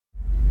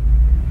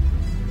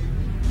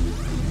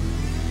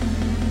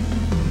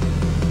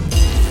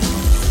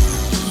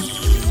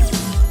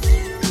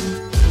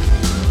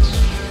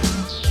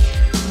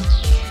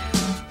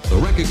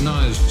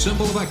customized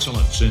symbol of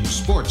excellence in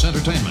sports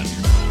entertainment.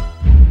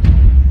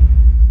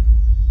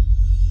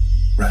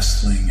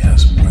 Wrestling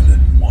has more than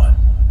one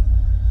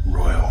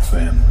royal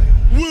family.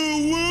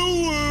 Woo,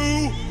 woo,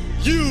 woo!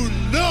 You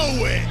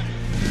know it!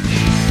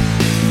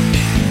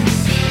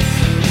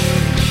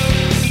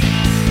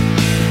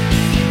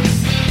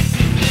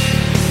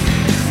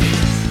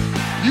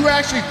 You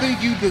actually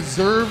think you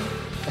deserve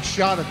a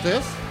shot at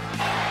this?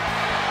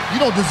 You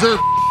don't deserve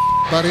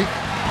buddy.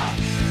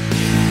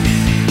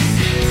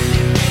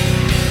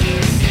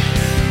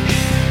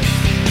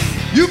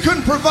 You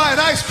couldn't provide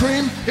ice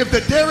cream if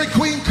the Dairy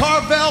Queen,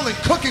 Carvel, and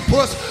Cookie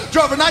Puss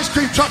drove an ice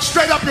cream truck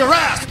straight up your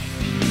ass.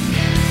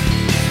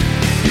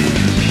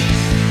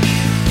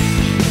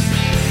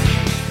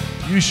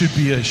 You should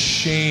be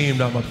ashamed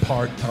I'm a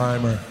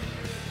part-timer,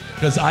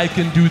 because I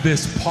can do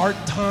this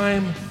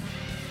part-time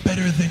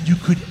better than you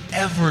could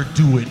ever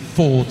do it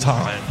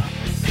full-time.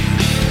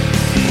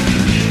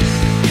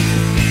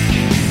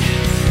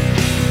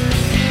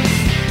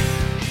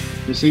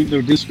 This ain't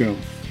no disco,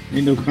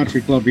 ain't no country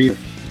club either.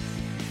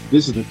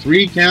 This is the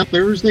 3 Count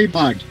Thursday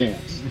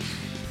podcast.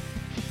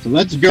 So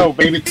let's go,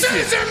 baby.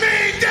 Scissor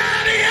me,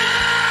 daddy!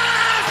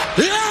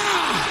 Yeah!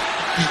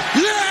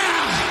 Yeah!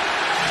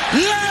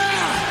 Yeah!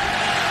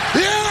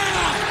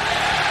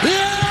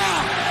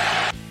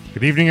 Yeah!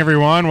 Good evening,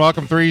 everyone.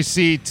 Welcome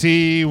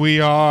 3CT.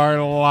 We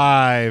are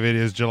live. It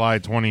is July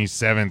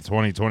 27th,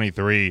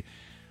 2023.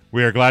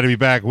 We are glad to be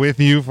back with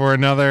you for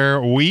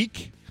another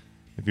week.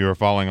 If you are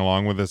following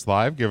along with us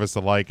live, give us a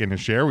like and a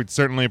share. We'd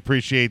certainly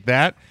appreciate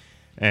that.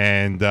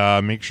 And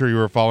make sure you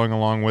are following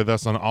along with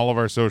us on all of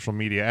our social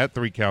media at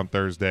 3 Count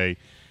Thursday,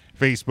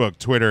 Facebook,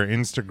 Twitter,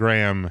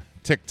 Instagram,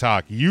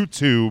 TikTok,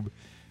 YouTube.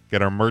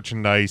 Get our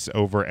merchandise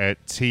over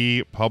at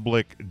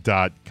tpublic.com.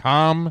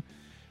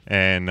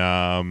 And,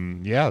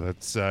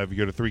 that's if you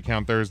go to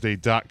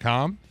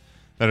 3countthursday.com.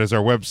 That is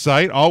our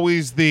website.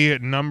 Always the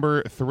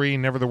number 3,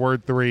 never the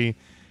word 3.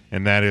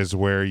 And that is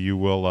where you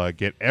will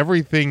get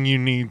everything you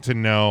need to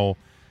know,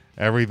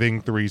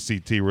 everything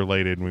 3CT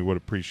related. And we would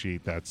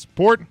appreciate that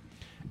support,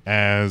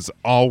 as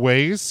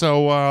always.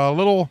 So a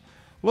little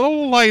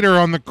lighter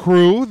on the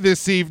crew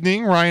this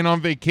evening. Ryan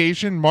on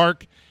vacation.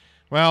 Mark,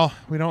 well,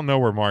 we don't know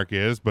where Mark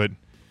is, but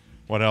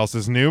what else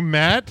is new?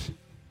 Matt?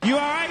 You all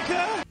right,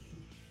 cuz?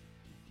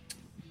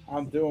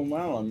 I'm doing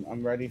well.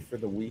 I'm ready for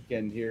the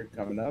weekend here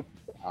coming up.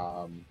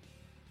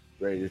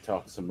 Ready to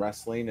talk some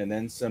wrestling and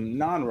then some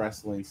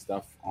non-wrestling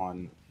stuff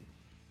on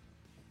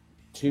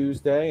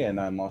Tuesday, and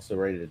I'm also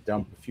ready to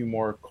dump a few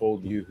more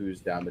cold yoo-hoos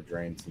down the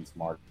drain since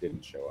Mark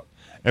didn't show up.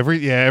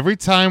 Every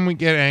time we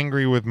get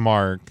angry with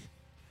Mark,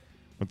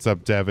 what's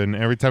up, Devin?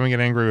 Every time we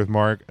get angry with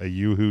Mark, a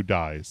yoo-hoo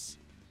dies.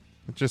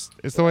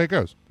 It's the way it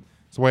goes.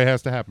 It's the way it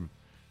has to happen.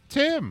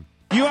 Tim,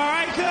 You all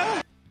right,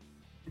 cuz?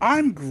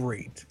 I'm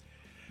great.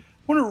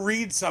 I want to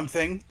read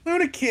something.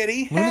 Luna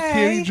Kitty. Luna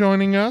Kitty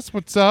joining us.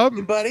 What's up,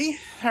 Hey, buddy?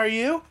 How are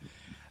you?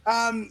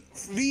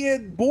 Via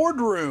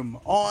Boardroom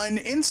on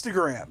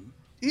Instagram.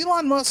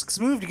 Elon Musk's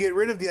move to get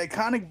rid of the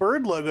iconic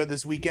bird logo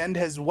this weekend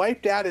has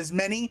wiped out as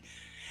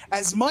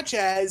much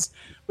as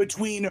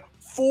between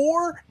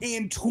 $4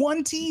 and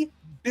 $20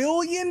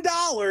 billion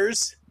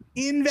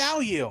in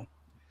value,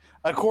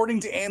 according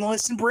to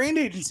analysts and brand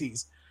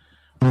agencies.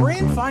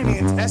 Brand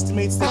Finance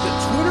estimates that the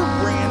Twitter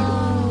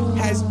brand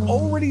has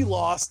already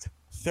lost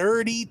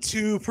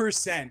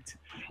 32%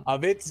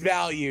 of its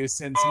value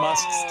since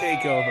Musk's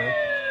takeover.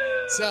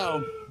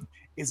 So,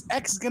 is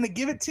X going to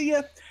give it to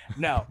you?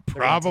 No.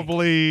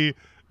 Probably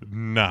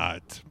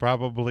not.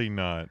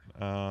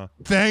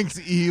 Thanks,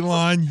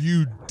 Elon,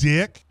 you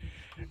dick.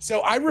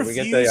 So I refuse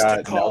Can we get the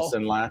to call.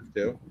 Nelson laugh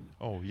too?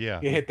 Oh, yeah.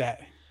 You hit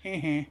that.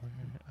 Did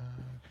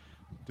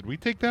we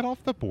take that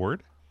off the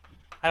board?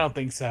 I don't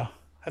think so.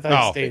 I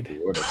thought it stayed.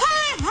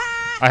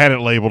 I had it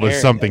labeled There as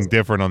it something is.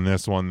 different on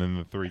this one than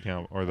the 3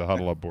 count or the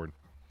huddle up board.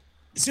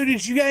 So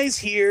did you guys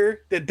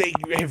hear that they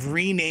have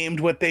renamed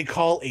what they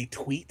call a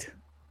tweet?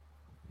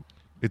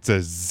 It's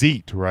a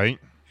zeet, right?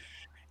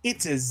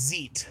 It's a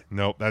zeet.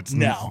 Nope, that's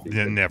No.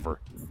 never.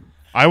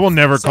 I will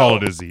never call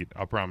it a zeet.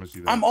 I'll promise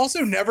you that. I'm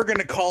also never going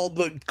to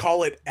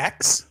call it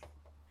X.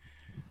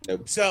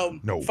 Nope. So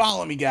No.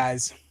 follow me,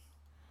 guys.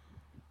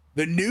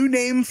 The new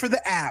name for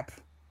the app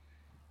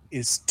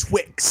is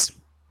Twix.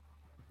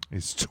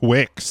 It's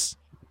Twix.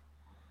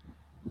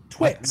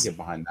 Twix. Get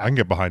behind I can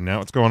get behind that.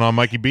 What's going on,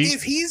 Mikey B?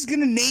 If he's going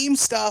to name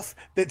stuff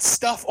that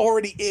stuff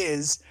already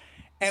is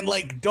and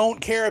don't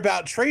care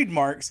about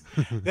trademarks,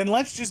 then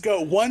let's just go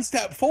one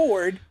step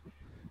forward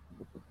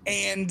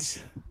and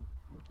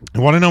I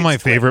want to know my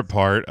favorite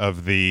part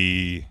of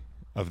the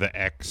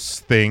X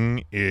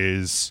thing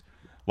is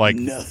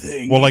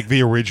nothing. Well,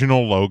 the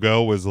original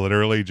logo was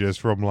literally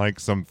just from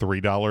some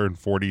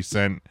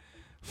 $3.40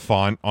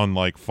 font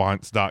on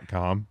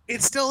fonts.com.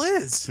 It still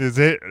is. Is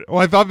it? Well,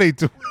 I thought they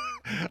tweet.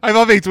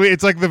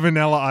 It's like the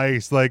Vanilla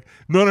Ice.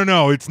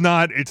 No, it's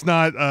not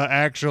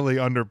actually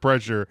under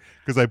pressure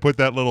because I put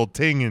that little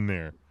ting in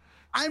there.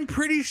 I'm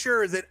pretty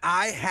sure that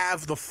I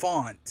have the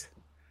font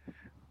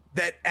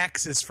that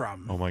X is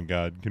from. Oh my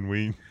God, can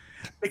we?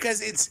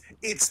 because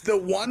it's the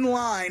one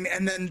line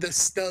and then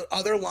the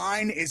other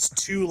line is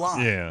two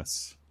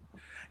lines.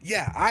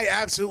 Yeah, I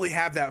absolutely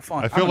have that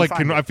fun. I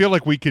feel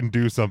like we can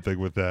do something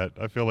with that.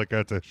 I feel like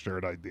that's a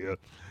shirt idea.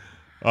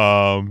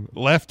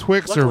 Left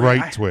Twix or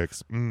right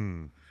Twix?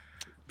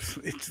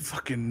 It's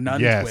fucking none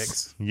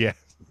Twix. Yes.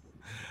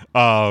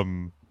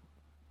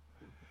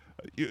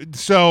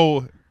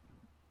 So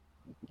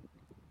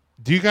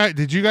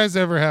did you guys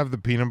ever have the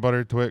peanut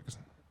butter Twix?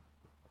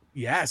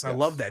 Yes, I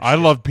love that I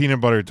shit. love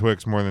peanut butter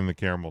Twix more than the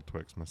caramel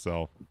Twix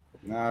myself.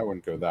 No, I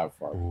wouldn't go that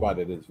far, but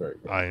it is very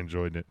good. I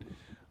enjoyed it.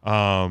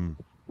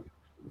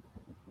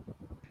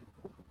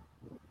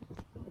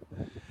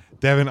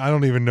 Devin, I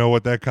don't even know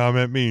what that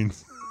comment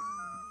means.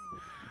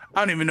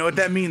 I don't even know what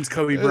that means,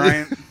 Kobe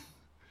Bryant.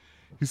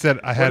 He said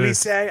I had What did he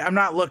say? I'm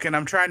not looking.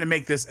 I'm trying to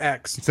make this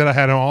X. He said I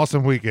had an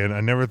awesome weekend.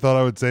 I never thought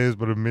I would say this,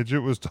 but a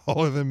midget was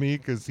taller than me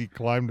because he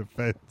climbed a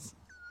fence.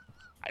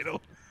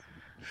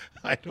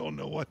 I don't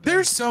know what.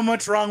 There's so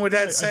much wrong with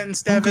that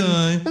sentence, Devin.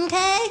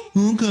 Okay.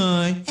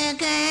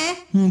 I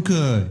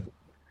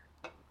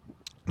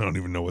don't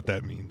even know what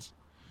that means.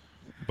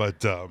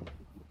 But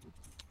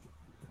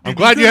I'm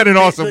glad you had an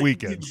awesome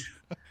weekend.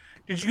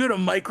 Did you go to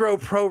Micro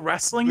Pro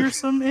Wrestling or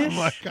some ish? I'm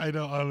like, I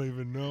don't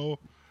even know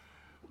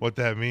what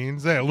that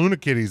means. Yeah, Luna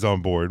Kitty's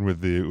on board with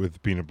the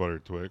peanut butter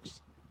Twix.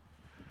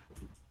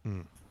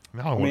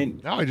 Now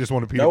I just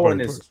want a peanut butter Twix. No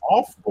one is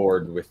off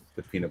board with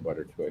the peanut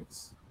butter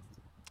Twix.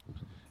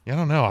 Yeah, I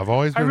don't know.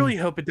 I really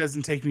hope it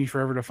doesn't take me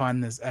forever to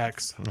find this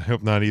X. I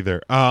hope not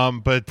either.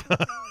 But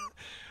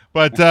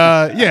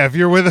yeah, if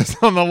you're with us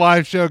on the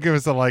live show, give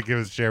us a like, give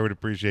us a share. We'd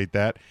appreciate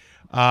that.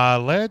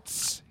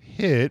 Let's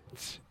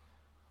hit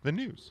the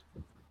news.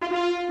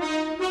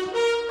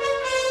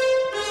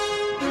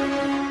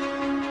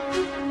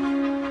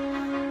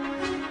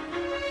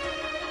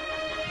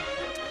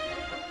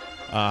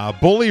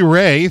 Bully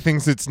Ray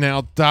thinks it's now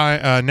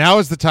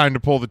is the time to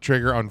pull the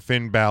trigger on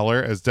Finn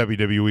Balor as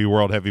WWE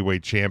World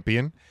Heavyweight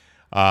Champion.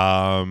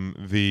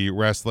 The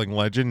wrestling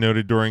legend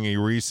noted during a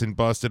recent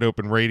Busted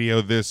Open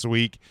Radio this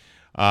week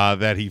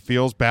that he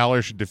feels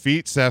Balor should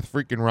defeat Seth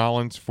freaking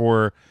Rollins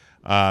for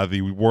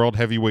the World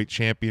Heavyweight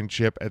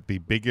Championship at the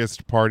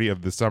biggest party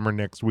of the summer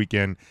next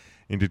weekend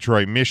in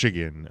Detroit,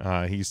 Michigan.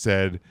 He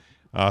said,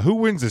 who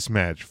wins this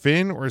match,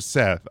 Finn or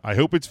Seth? I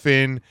hope it's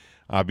Finn.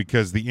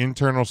 Because the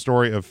internal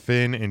story of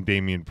Finn and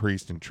Damian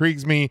Priest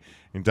intrigues me,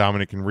 and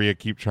Dominic and Rhea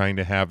keep trying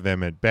to have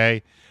them at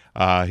bay.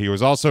 He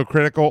was also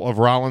critical of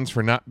Rollins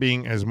for not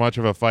being as much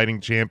of a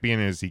fighting champion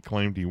as he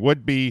claimed he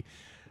would be.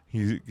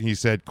 He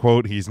said,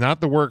 quote, he's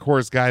not the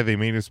workhorse guy they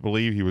made us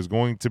believe he was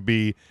going to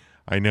be.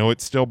 I know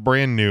it's still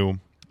brand new.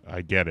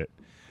 I get it.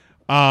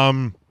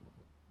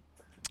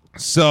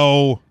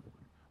 So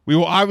we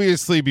will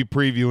obviously be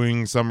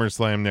previewing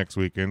SummerSlam next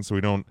weekend, so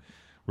we don't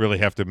really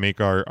have to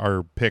make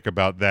our pick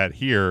about that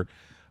here.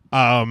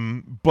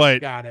 But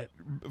got it.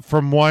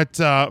 From what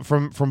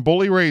from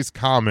Bully Ray's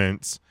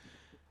comments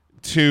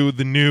to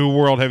the new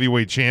World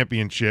Heavyweight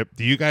Championship,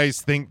 do you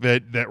guys think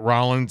that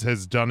Rollins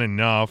has done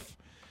enough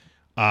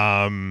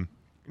to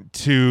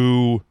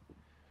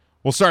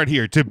start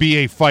here, to be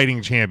a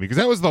fighting champion? Because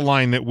that was the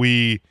line that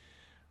we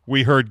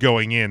heard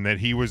going in,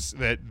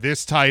 that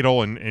this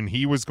title and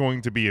he was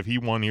going to be, if he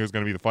won, he was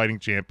going to be the fighting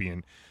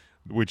champion,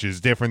 which is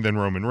different than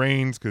Roman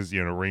Reigns because,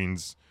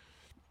 Reigns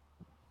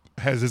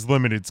has his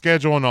limited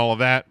schedule and all of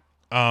that.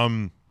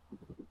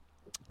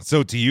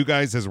 So to you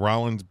guys, has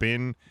Rollins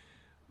been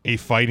a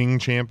fighting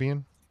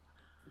champion?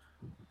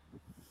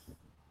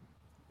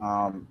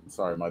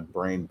 Sorry, my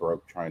brain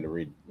broke trying to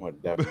read what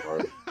Devin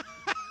wrote.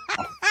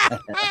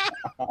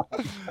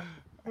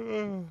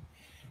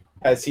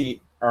 Has he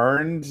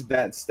earned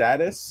that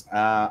status?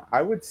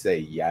 I would say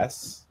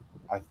yes.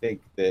 I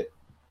think that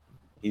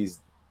he's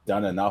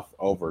done enough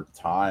over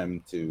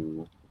time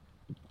to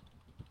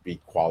be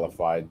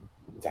qualified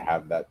to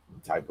have that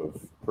type of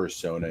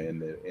persona in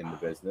the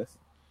business.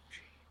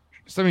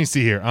 Just let me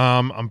see here.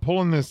 I'm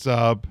pulling this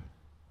up.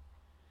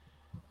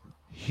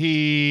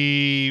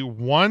 He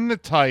won the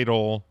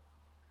title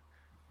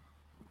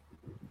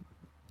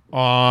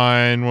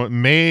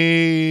on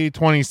May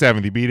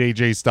 27th. He beat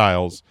AJ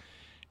Styles.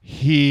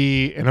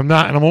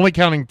 I'm only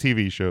counting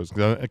TV shows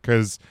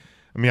because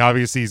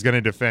obviously he's going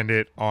to defend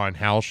it on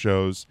house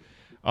shows.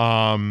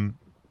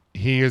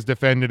 He has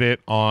defended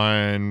it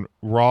on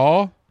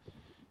Raw.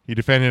 He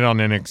defended it on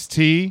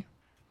NXT.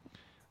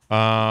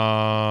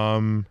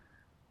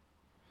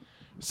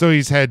 So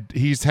he's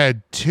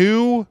had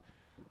 2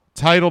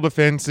 title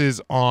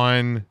defenses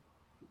on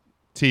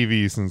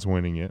TV since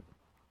winning it.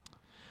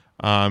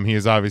 He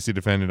has obviously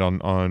defended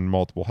on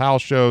multiple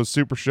house shows,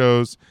 super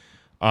shows.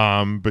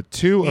 But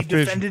 2 he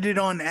defended it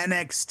on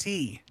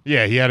NXT.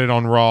 Yeah, he had it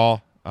on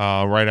Raw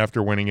right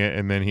after winning it,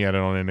 and then he had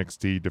it on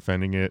NXT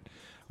defending it.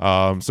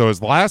 So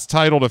his last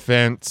title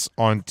defense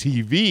on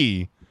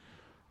TV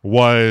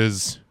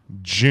was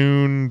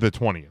June the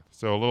 20th,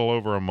 so a little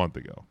over a month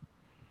ago.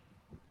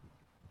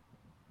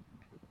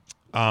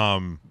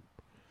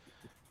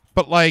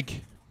 But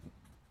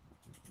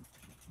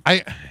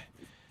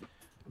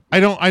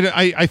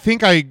I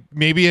think I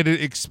maybe had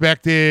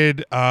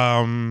expected.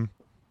 I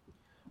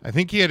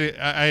think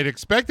I had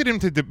expected him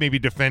to maybe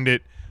defend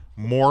it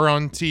more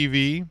on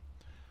TV,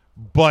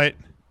 but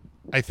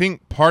I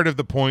think part of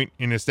the point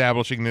in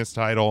establishing this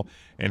title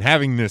and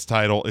having this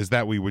title is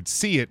that we would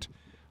see it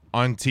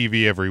on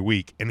TV every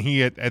week, and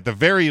he at the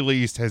very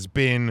least has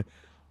been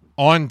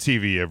on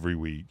TV every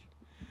week.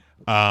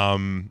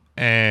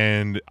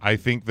 And I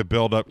think the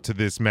build up to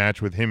this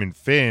match with him and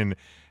Finn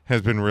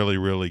has been really,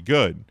 really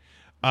good.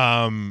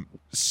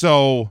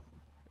 So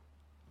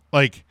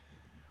like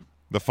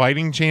the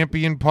fighting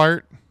champion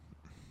part,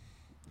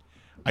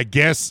 I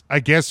guess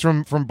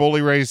from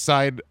Bully Ray's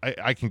side,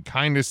 I can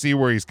kind of see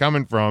where he's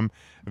coming from,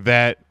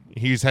 that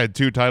he's had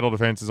 2 title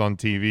defenses on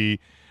TV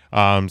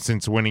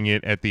since winning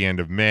it at the end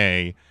of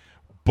May.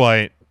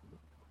 But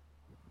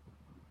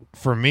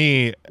for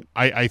me,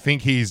 I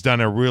think he's done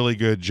a really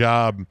good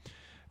job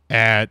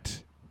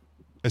at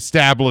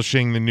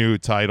establishing the new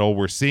title.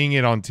 We're seeing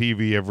it on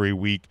TV every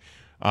week.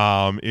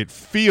 It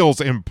feels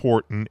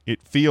important.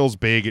 It feels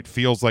big. It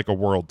feels like a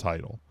world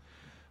title.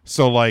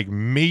 So like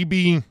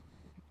maybe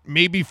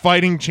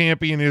fighting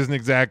champion isn't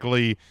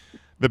exactly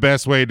the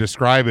best way to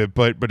describe it,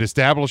 but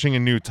establishing a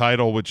new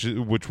title,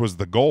 which was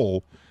the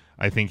goal,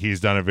 I think he's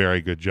done a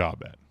very good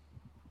job at.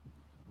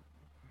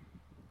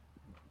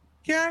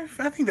 Yeah,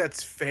 I think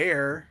that's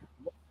fair.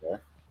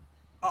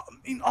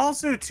 And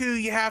also, too,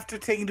 you have to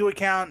take into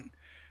account,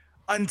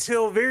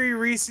 until very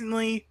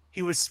recently,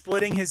 he was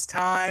splitting his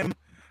time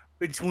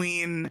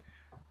between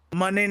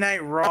Monday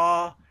Night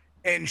Raw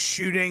and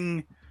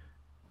shooting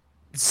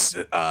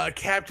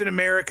Captain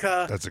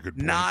America. That's a good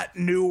point. Not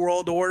New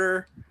World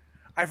Order.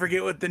 I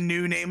forget what the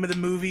new name of the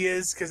movie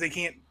is because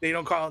they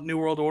don't call it New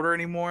World Order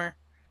anymore.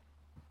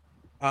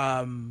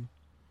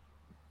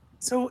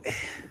 So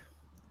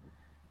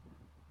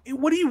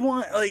what do you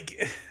want?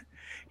 Like,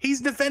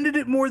 he's defended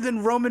it more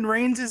than Roman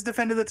Reigns has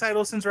defended the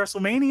title since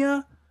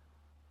WrestleMania.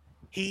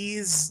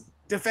 He's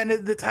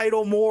defended the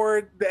title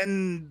more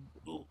than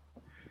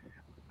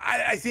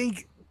I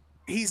think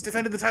he's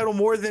defended the title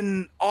more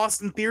than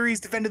Austin Theory's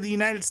defended the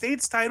United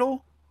States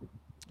title.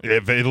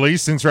 At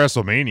least since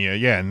WrestleMania,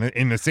 yeah,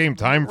 in the same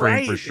time frame,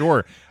 Right. for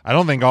sure. I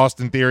don't think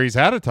Austin Theory's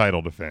had a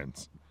title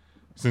defense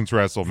since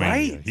WrestleMania.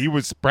 Right. He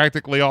was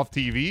practically off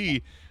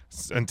TV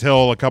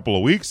until a couple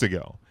of weeks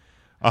ago.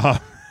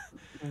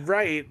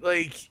 Right.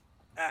 Like,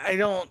 I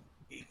don't.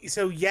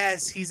 So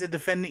yes, he's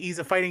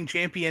a fighting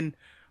champion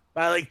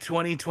by like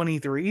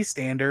 2023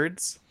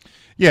 standards.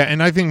 Yeah,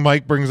 and I think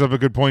Mike brings up a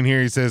good point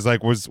here. He says,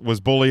 like, was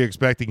Bully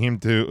expecting him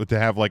to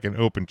have like an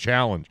open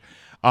challenge?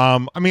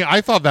 I mean,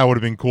 I thought that would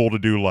have been cool to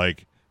do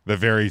like the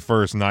very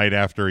first night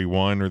after he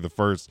won, or the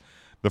first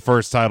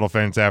title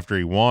defense after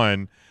he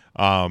won.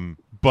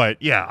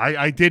 But yeah,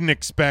 I didn't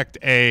expect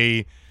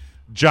a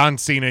John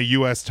Cena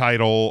U.S.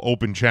 title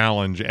open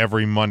challenge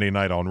every Monday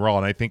night on Raw.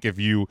 And I think if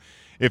you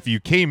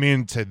came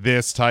into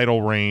this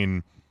title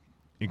reign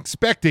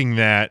expecting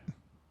that,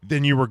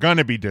 then you were going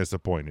to be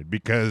disappointed,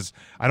 because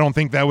I don't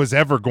think that was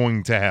ever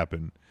going to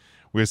happen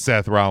with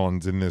Seth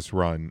Rollins in this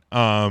run.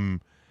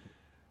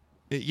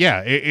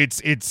 Yeah,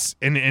 it's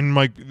and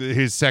Mike,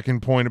 his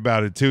second point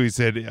about it too, he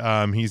said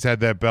he's had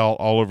that belt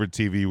all over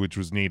TV, which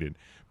was needed.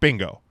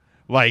 Bingo.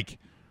 Like,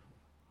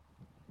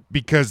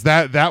 because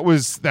that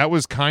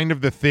was kind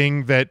of the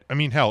thing that, I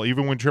mean, hell,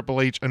 even when Triple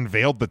H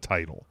unveiled the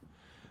title,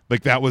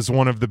 like, that was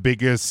one of the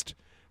biggest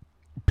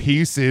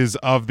pieces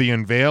of the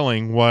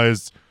unveiling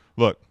was,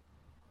 look,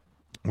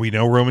 we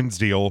know Roman's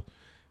deal.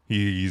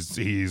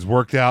 He's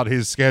worked out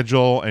his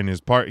schedule and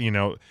his part, you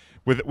know,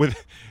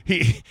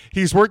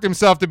 he's worked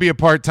himself to be a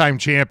part-time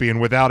champion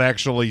without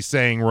actually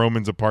saying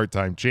Roman's a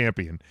part-time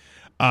champion.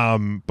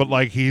 But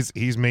like,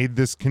 he's made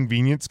this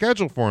convenient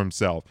schedule for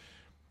himself,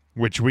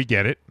 which we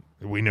get it.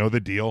 We know the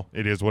deal.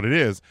 It is what it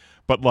is.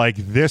 But like,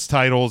 this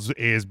title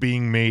is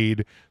being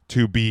made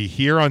to be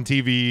here on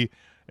TV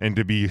and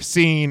to be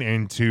seen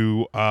and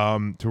to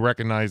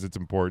recognize its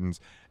importance.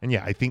 And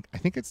yeah, I think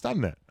it's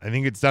done that. I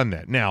think it's done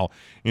that. Now,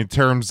 in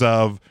terms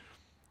of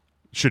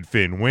should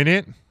Finn win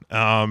it,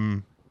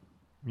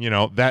 you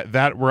know,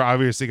 that we're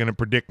obviously going to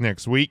predict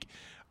next week.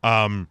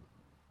 I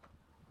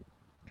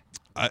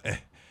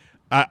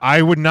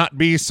would not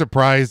be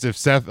surprised if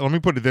Seth, let me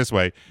put it this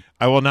way.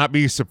 I will not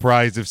be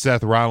surprised if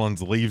Seth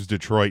Rollins leaves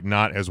Detroit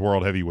not as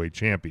World Heavyweight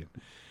Champion.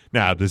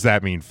 Now, does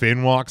that mean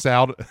Finn walks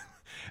out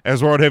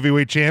as World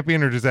Heavyweight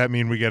Champion, or does that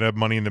mean we get a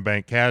Money in the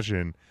Bank cash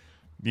in?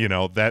 You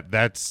know,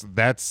 that's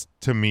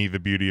to me the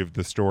beauty of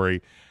the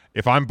story.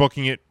 If I'm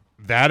booking it,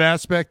 that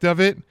aspect of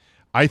it,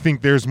 I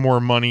think there's more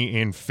money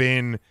in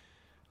Finn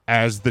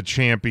as the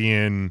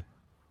champion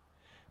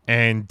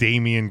and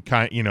Damian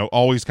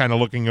always kind of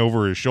looking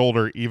over his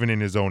shoulder, even in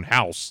his own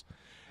house,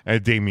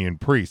 at Damian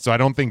Priest. So I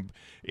don't think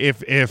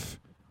if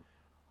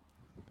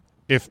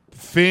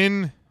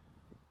Finn,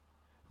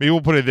 maybe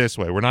we'll put it this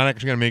way. We're not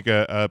actually going to make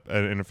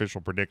an official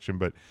prediction,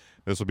 but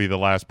this will be the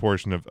last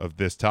portion of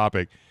this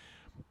topic.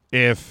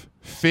 If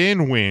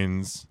Finn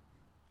wins,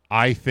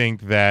 I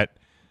think that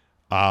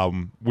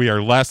we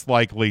are less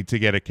likely to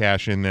get a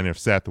cash in than if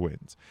Seth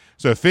wins.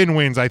 So if Finn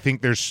wins, I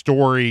think there's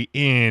story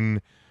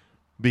in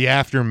the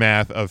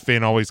aftermath of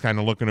Finn always kind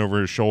of looking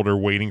over his shoulder,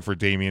 waiting for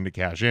Damian to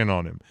cash in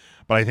on him.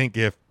 But I think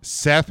if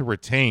Seth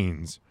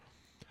retains,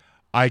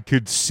 I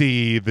could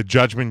see the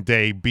Judgment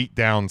Day beat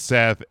down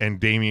Seth and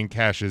Damian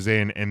cashes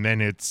in, and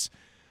then it's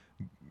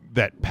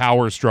that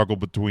power struggle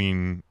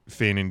between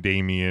Finn and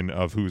Damian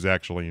of who's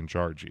actually in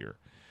charge here.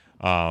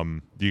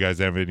 Do you guys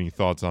have any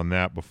thoughts on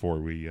that before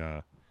we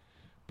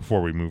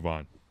move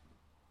on?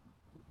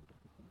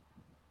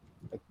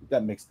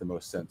 That makes the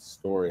most sense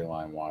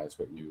storyline-wise,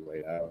 what you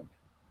laid out.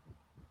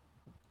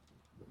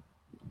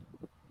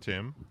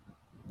 Tim?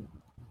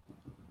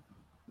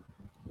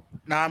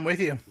 No, I'm with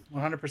you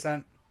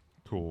 100%.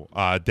 Cool.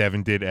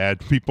 Devin did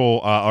add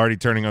people already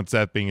turning on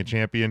Seth being a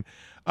champion.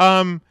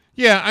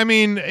 Yeah, I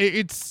mean,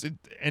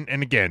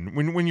 and again,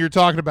 when you're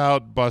talking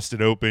about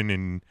Busted Open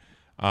and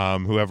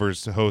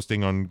whoever's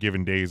hosting on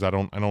given days, I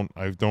don't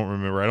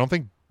remember. I don't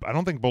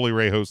think Bully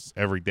Ray hosts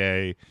every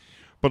day,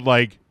 but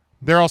like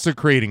they're also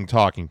creating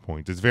talking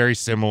points. It's very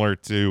similar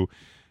to,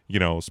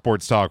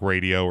 sports talk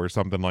radio or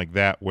something like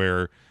that,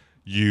 where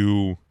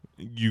you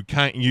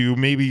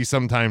maybe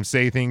sometimes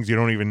say things you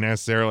don't even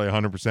necessarily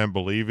 100%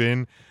 believe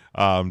in,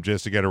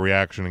 just to get a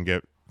reaction and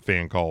get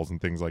fan calls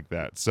and things like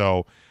that.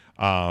 So,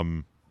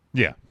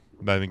 yeah,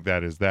 I think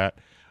that is that.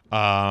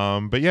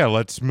 But yeah,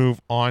 let's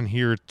move on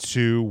here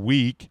to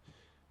week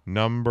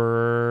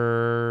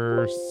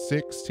number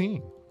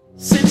 16.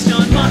 Since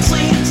John Moxley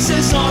and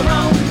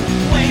Cesaro,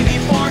 way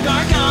before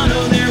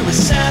Gargano, there was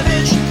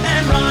Savage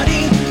and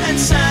Roddy, and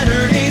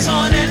Saturdays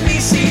on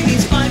NBC.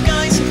 These five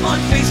guys on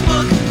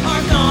Facebook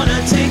are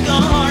gonna take a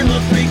hard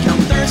look. 3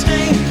 Count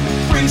Thursday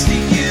brings to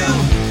you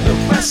the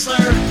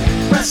wrestler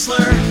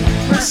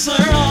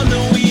on the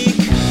week.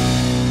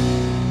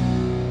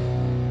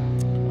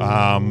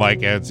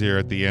 Mike adds here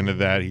at the end of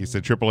that, he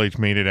said Triple H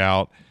made it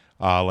out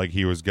like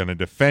he was going to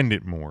defend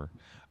it more.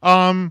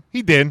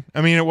 He did.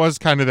 I mean, it was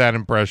kind of that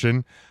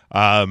impression.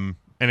 And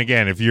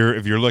again, if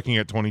you're looking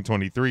at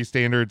 2023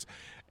 standards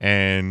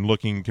and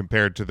looking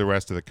compared to the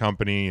rest of the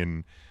company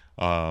and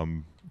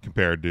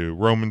compared to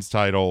Roman's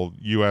title,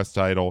 U.S.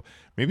 title,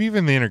 maybe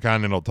even the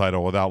Intercontinental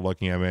title without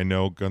looking, I mean, I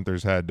know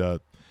Gunther's had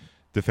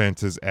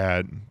defenses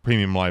at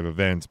premium live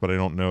events, but I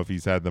don't know if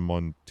he's had them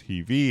on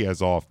TV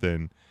as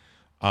often.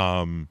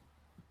 I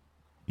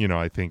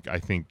think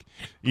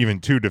even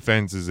 2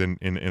 defenses in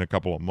a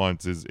couple of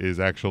months is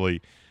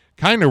actually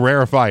kind of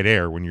rarefied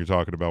air when you're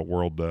talking about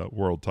world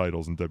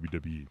titles in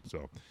WWE.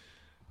 So,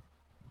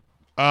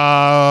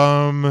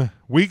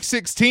 week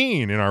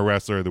 16 in our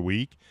Wrestler of the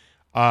Week.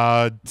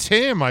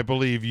 Tim, I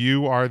believe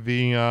you are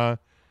the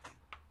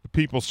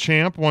people's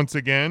champ once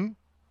again.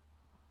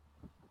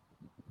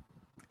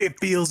 It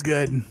feels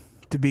good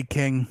to be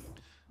king.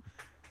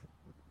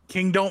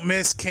 King don't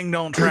miss, king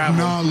don't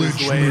travel. Is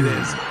the way it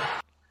is.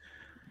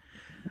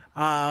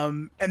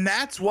 And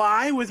that's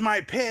why with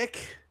my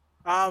pick,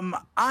 I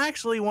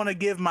actually want to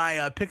give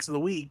my picks of the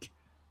week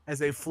as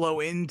they flow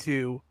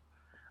into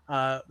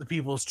the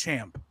people's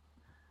champ.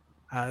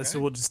 Okay. So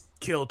we'll just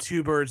kill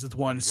 2 birds with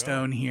 1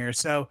 stone here.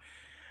 So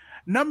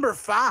number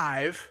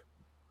 5,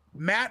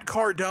 Matt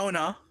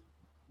Cardona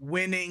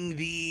winning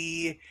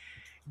the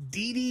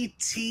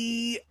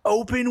DDT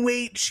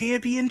Openweight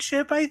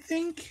Championship, I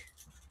think.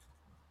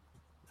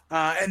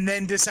 And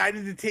then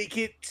decided to take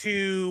it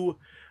to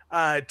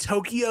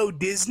Tokyo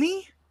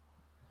Disney.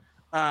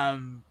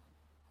 In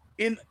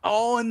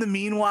the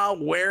meanwhile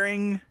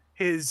wearing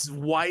his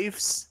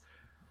wife's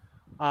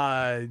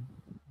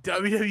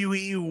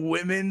WWE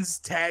Women's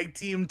Tag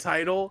Team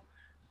title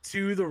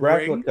to the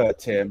ring.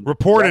 Tim.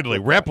 Reportedly,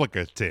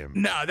 replica Tim.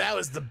 No, that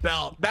was the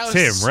belt. That was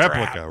Tim,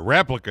 strap.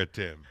 replica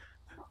Tim.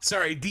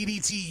 Sorry,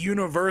 DDT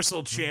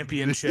Universal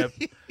Championship.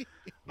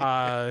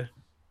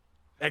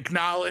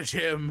 Acknowledge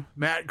him,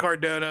 Matt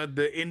Cardona,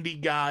 the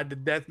indie god, the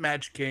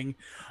deathmatch king,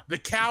 the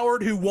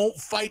coward who won't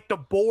fight the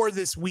boar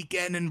this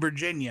weekend in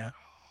Virginia.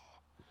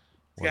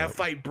 He's got to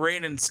fight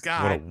Brandon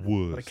Scott. What a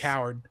wuss. What a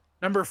coward.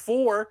 Number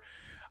 4,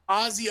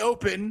 Aussie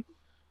Open,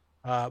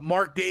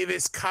 Mark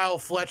Davis, Kyle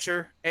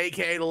Fletcher,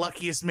 a.k.a. the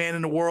luckiest man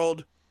in the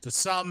world, to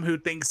some who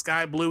think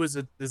Sky Blue is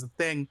a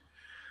thing.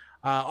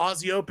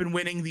 Aussie Open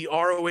winning the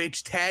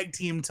ROH tag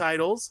team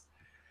titles.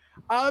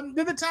 Then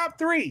the top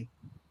 3.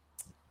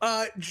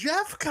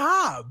 Jeff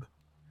Cobb.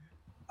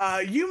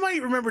 You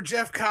might remember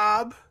Jeff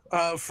Cobb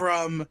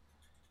from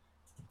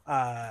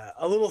a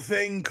little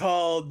thing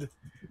called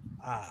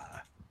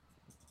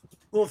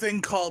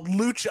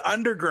Lucha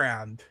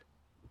Underground.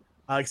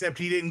 Except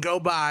he didn't go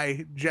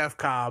by Jeff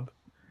Cobb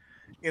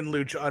in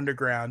Lucha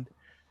Underground.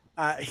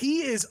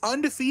 He is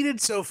undefeated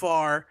so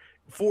far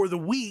for the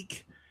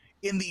week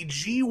in the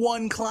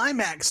G1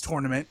 Climax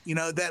tournament. You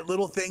know, that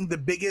little thing, the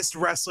biggest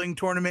wrestling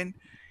tournament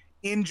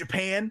in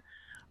Japan.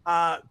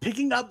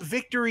 Picking up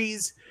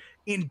victories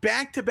in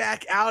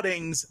back-to-back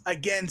outings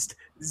against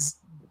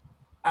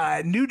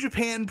New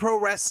Japan Pro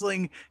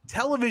Wrestling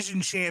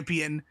television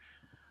champion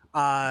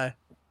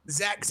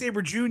Zack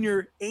Sabre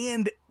Jr.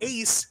 and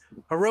Ace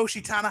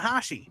Hiroshi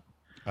Tanahashi.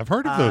 I've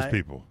heard of those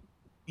people.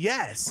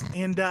 Yes,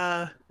 and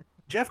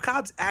Jeff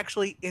Cobb's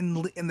actually in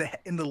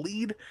the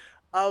lead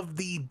of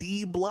the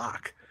D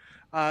block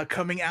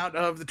coming out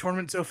of the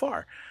tournament so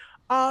far.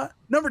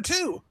 Number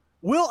 2,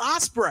 Will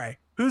Ospreay,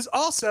 who's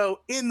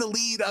also in the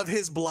lead of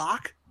his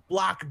block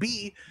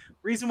B.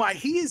 Reason why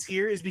he is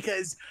here is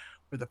because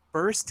for the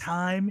first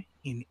time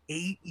in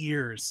 8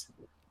 years,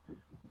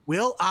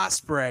 Will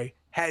Ospreay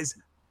has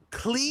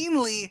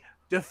cleanly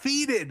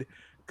defeated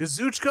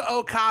Kazuchika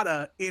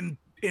Okada in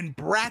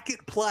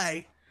bracket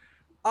play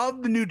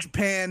of the New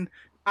Japan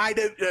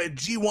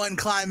G1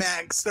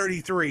 Climax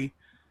 33,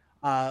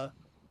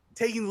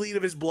 taking the lead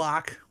of his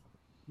block,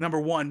 number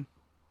 1.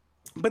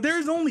 But there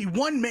is only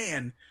one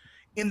man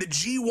in the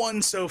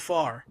G1 so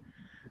far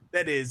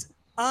that is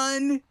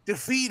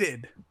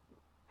undefeated,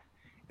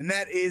 and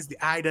that is the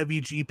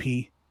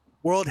IWGP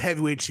World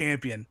Heavyweight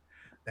Champion,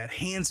 that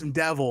handsome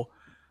devil,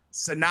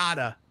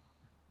 Sonata.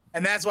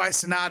 And that's why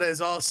Sonata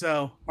is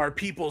also our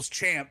people's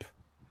champ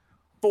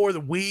for the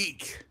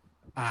week.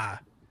 I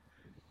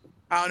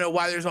don't know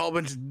why there's a whole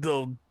bunch of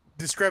little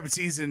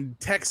discrepancies in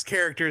text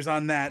characters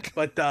on that,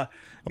 but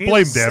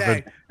blame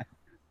Devin.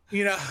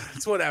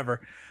 It's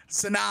whatever.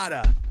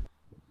 Sonata,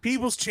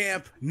 people's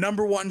champ,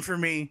 number 1 for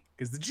me,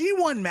 because the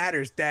G1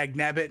 matters, dag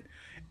nabbit,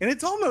 and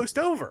it's almost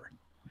over.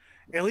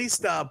 At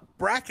least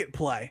bracket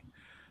play.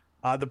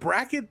 The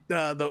bracket,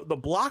 the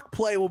block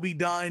play will be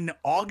done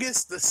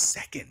August the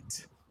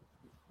 2nd.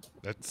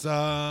 That's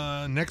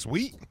next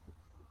week.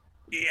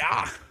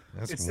 Yeah.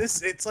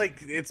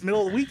 It's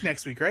middle of the week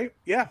next week, right?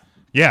 Yeah.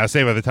 Yeah,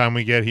 say by the time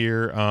we get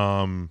here,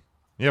 by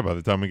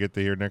the time we get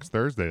to here next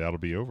Thursday, that'll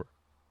be over.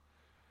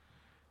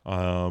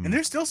 And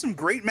there's still some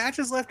great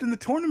matches left in the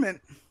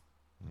tournament.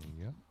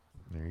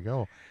 There you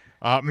go.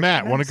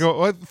 Matt, want to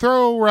go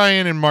throw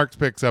Ryan and Mark's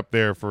picks up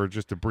there for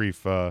just a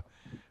brief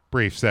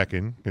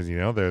second, because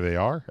there they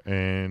are,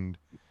 and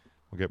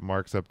we'll get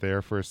Mark's up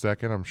there for a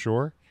second, I'm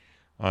sure.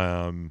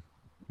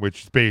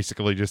 Which is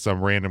basically just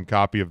some random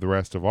copy of the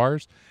rest of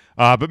ours.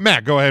 But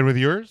Matt, go ahead with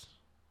yours.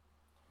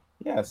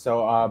 Yeah,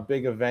 so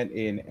big event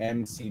in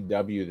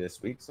MCW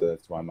this week, so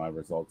that's why my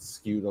results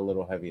skewed a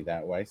little heavy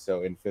that way.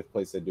 So in 5th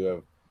place, I do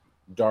have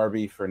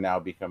Darby for now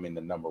becoming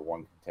the number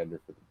 1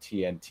 contender for the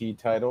TNT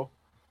title.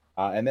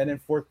 And then in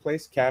 4th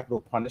place,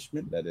 Capital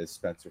Punishment, that is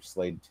Spencer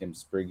Slade, Tim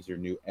Spriggs, your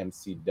new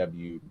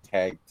MCW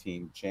Tag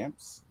Team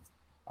Champs.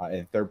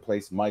 In 3rd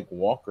place, Mike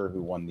Walker,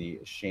 who won the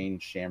Shane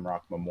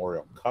Shamrock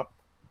Memorial Cup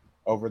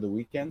over the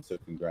weekend, so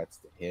congrats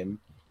to him.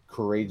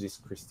 Courageous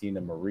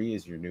Christina Marie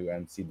is your new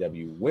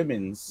MCW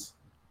Women's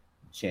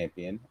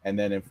Champion. And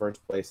then in 1st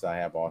place, I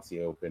have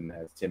Aussie Open,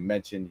 as Tim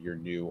mentioned, your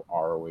new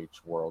ROH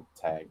World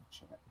Tag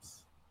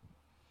Champs.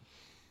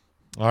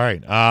 All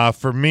right.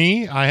 For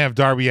me, I have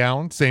Darby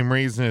Allin, same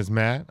reason as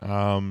Matt.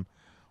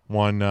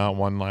 Won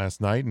last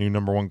night, new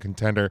number 1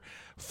 contender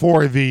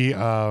for the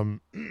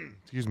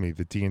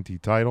the TNT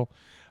title.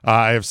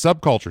 I have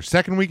Subculture,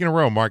 2nd week in a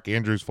row. Mark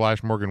Andrews,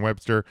 Flash Morgan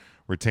Webster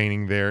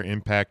retaining their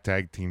Impact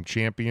Tag Team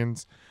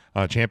championships.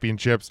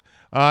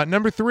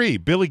 Number 3,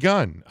 Billy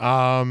Gunn.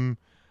 On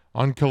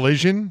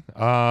Collision,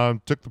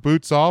 took the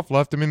boots off,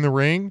 left him in the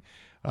ring.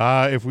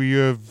 If we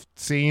have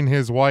seen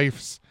his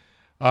wife's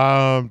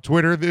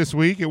Twitter this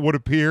week, it would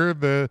appear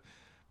the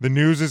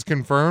news is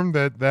confirmed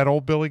that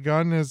old Billy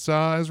Gunn is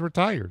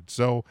retired.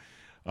 So,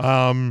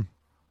 hell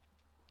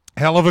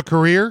of a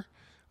career.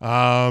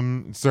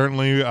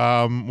 Certainly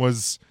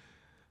was,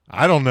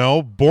 I don't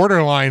know,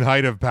 borderline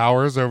height of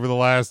powers over the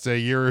last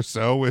year or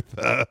so with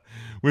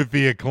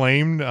the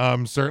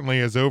Acclaimed. Certainly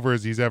as over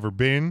as he's ever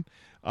been.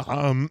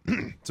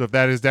 So if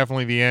that is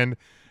definitely the end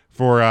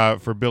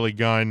for Billy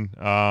Gunn,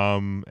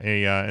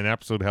 an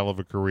absolute hell of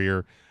a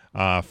career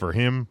for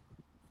him.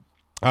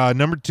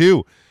 Number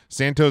 2,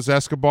 Santos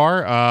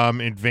Escobar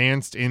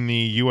advanced in the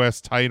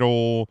U.S.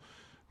 title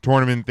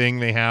tournament thing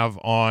they have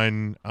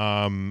on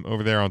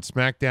over there on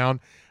SmackDown.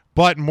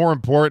 But more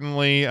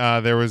importantly,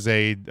 there was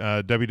a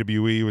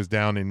WWE was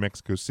down in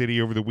Mexico City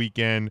over the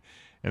weekend,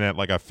 and at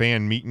like a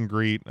fan meet and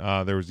greet,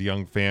 there was a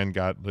young fan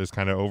got just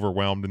kind of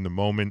overwhelmed in the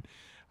moment.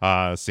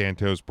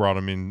 Santos brought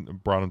him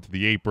to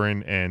the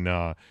apron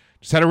and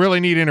just had a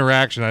really neat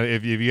interaction.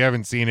 If you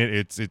haven't seen it,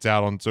 it's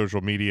out on social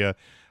media.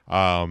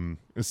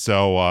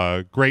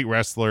 So great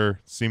wrestler,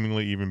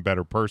 seemingly even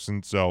better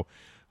person. So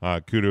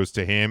kudos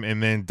to him.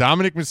 And then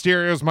Dominic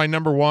Mysterio is my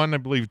number 1. I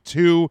believe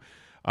 2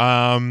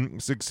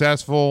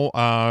 successful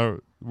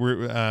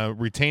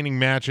retaining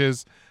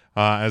matches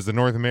as the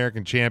North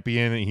American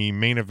champion. He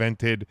main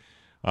evented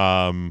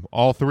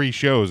all 3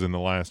 shows in the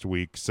last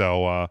week.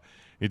 So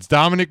it's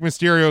Dominic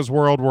Mysterio's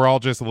world. We're all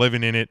just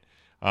living in it.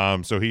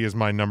 So he is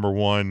my number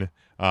 1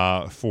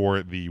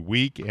 for the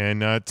week.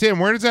 And Tim,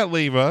 where does that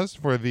leave us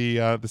for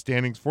the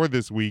standings for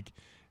this week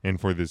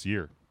and for this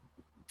year?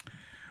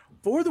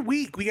 For the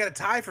week, we got a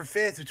tie for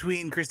 5th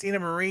between Christina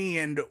Marie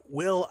and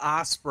Will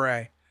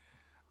Ospreay,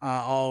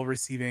 all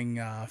receiving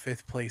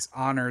 5th place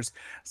honors.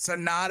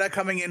 Sonata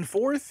coming in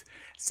 4th.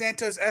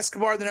 Santos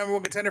Escobar, the number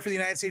 1 contender for the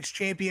United States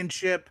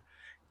Championship,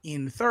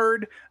 in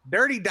 3rd.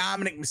 Dirty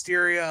Dominic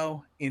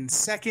Mysterio in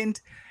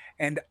 2nd.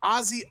 and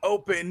Aussie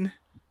Open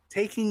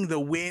taking the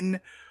win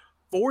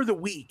for the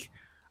week.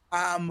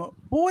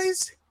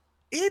 Boys,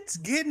 it's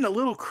getting a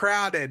little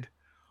crowded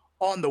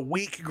on the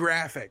week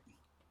graphic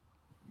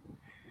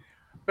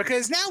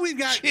because now we've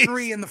got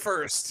 3 in the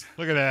first.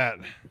 Look at that.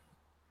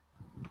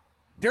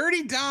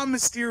 Dirty Dom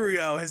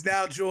Mysterio has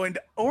now joined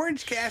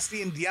Orange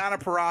Cassidy and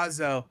Deonna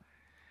Purrazzo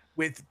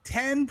with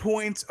 10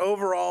 points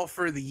overall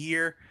for the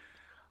year.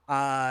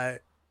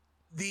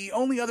 The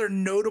only other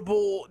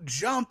notable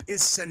jump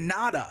is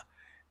Sonata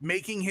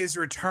making his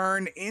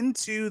return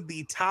into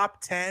the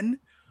top 10,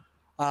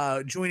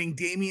 joining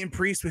Damian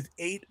Priest with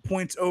 8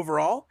 points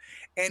overall,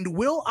 and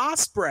Will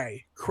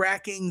Ospreay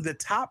cracking the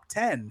top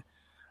 10,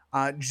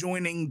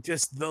 joining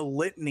just the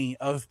litany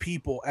of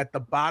people at the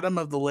bottom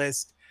of the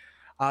list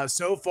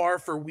so far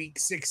for week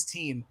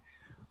 16.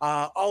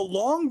 A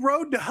long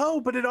road to hoe,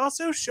 but it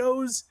also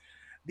shows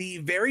the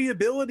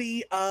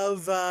variability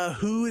of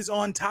who is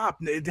on top.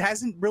 It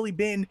hasn't really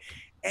been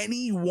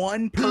any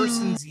one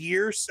person's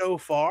year so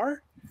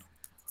far.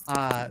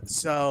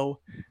 So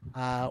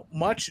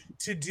much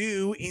to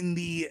do in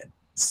the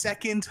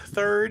second,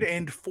 third,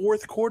 and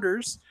fourth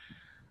quarters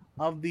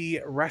of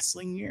the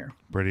wrestling year.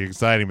 Pretty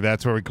exciting, but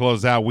that's where we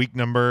close out week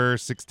number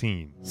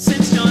 16.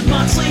 Since John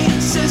Moxley,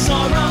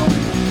 Cesaro,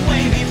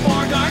 way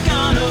before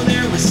Gargano,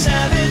 there was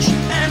Savage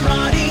and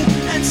Roddy,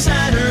 and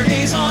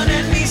Saturdays on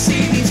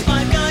NBC. These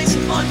 5 guys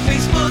on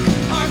Facebook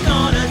are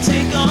gonna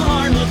take a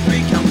hard look.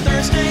 3 Count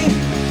Thursday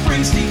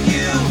brings to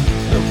you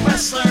the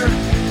wrestler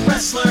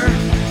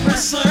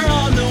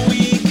on the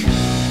week.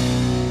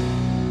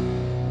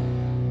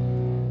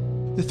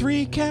 The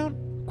 3 count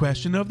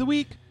question of the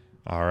week.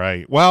 All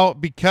right. Well,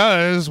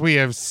 because we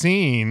have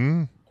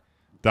seen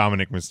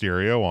Dominic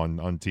Mysterio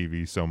on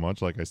TV so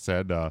much, like I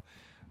said, the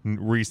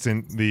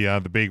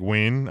big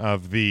win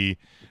of the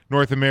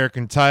North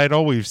American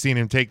title. We've seen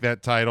him take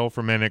that title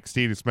from NXT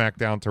to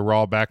SmackDown to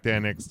Raw, back to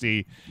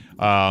NXT.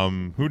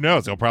 Who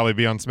knows? He'll probably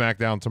be on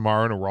SmackDown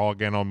tomorrow and Raw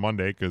again on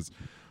Monday, because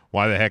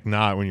why the heck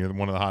not when you're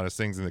one of the hottest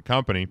things in the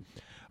company?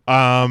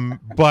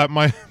 But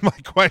my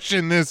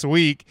question this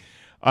week,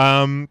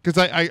 because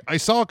I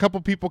saw a couple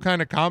people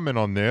kind of comment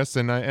on this,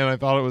 and I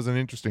thought it was an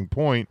interesting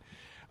point,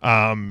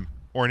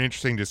 or an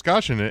interesting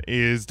discussion,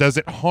 is does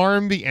it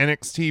harm the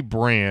NXT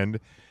brand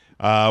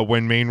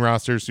when main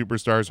roster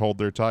superstars hold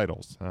their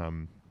titles? I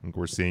think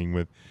we're seeing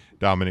with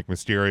Dominic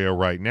Mysterio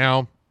right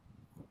now.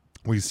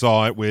 We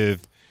saw it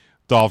with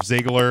Dolph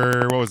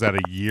Ziggler, what was that,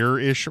 a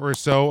year-ish or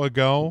so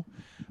ago,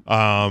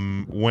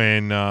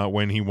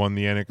 when he won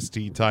the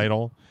NXT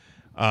title.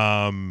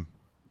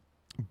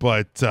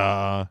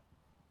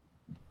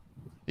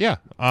 Yeah,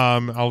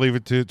 I'll leave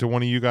it to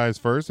one of you guys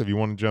first if you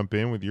want to jump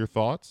in with your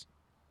thoughts.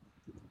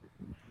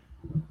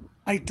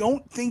 I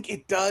don't think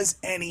it does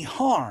any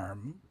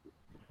harm,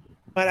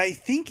 but I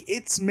think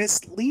it's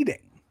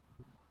misleading.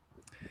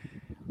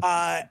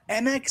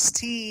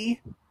 NXT,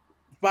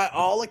 by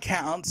all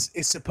accounts,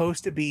 is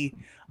supposed to be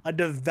a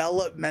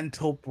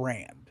developmental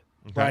brand,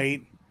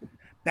 right?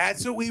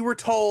 That's what we were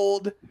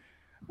told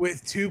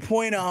with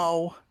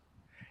 2.0.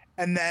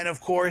 And then, of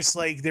course,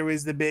 like, there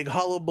was the big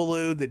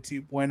hullabaloo that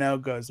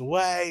 2.0 goes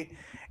away,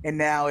 and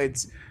now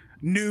it's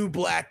new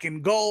black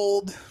and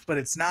gold, but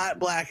it's not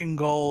black and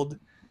gold.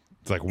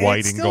 It's like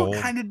white and gold.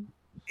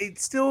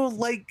 It's still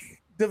like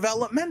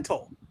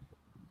developmental.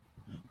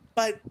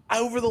 But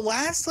over the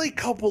last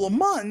couple of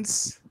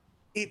months,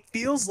 it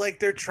feels like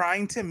they're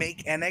trying to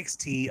make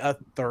NXT a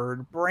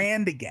third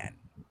brand again,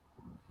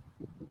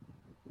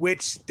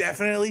 which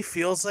definitely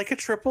feels like a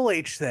Triple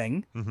H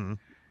thing.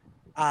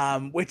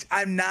 Which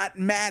I'm not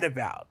mad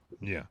about.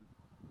 Yeah.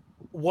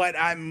 What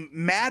I'm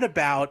mad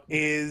about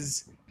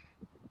is,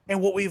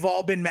 and what we've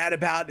all been mad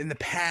about in the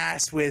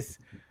past with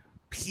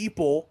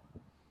people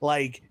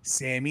like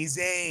Sami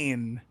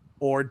Zayn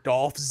or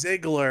Dolph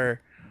Ziggler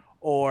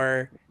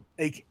or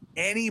like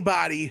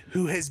anybody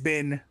who has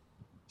been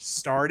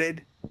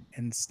started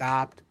and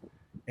stopped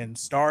and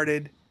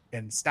started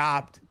and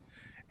stopped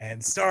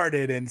and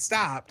started and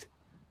stopped.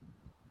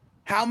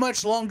 How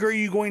much longer are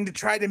you going to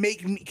try to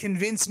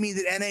convince me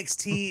that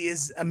NXT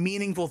is a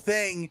meaningful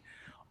thing,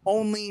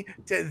 only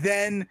to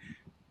then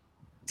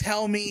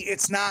tell me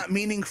it's not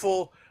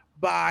meaningful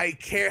by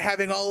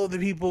having all of the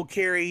people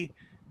carry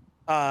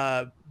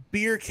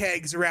beer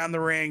kegs around the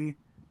ring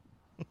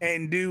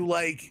and do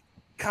like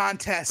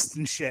contests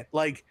and shit?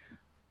 Like,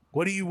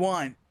 what do you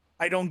want?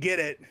 I don't get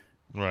it.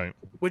 Right.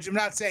 Which I'm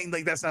not saying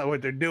like that's not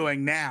what they're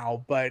doing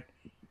now, but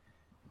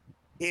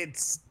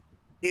it's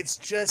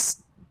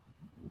just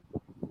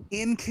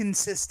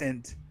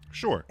inconsistent,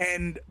 sure,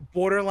 and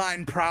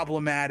borderline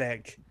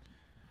problematic,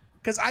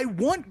 because I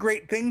want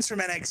great things from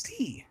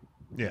NXT.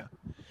 Yeah,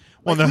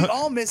 well, we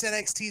all miss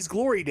NXT's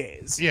glory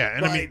days. Yeah,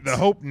 and I mean the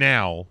hope, and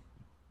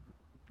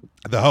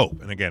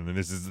again, and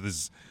this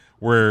is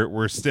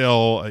we're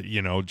still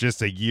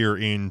just a year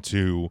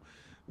into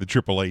the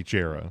Triple H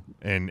era,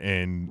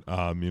 and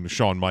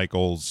Shawn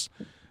Michaels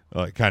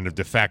kind of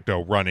de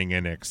facto running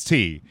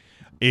NXT.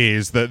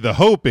 Is the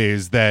hope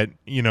is that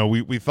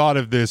we thought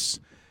of this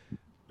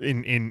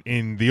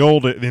in the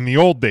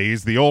old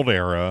days, the old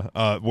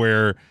era,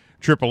 where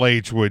Triple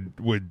H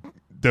would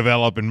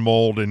develop and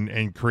mold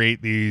and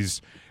create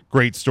these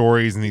great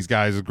stories and these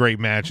guys with great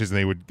matches,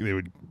 and they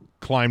would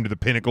climb to the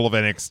pinnacle of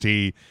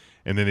NXT,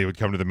 and then they would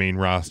come to the main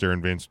roster,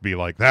 and Vince would be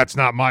like, "That's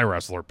not my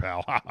wrestler,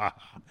 pal,"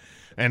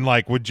 and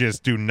like would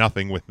just do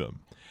nothing with them.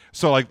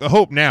 So like the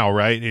hope now,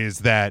 right, is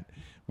that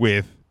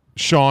with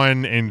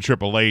Shawn and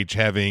Triple H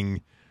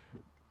having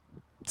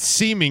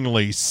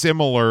seemingly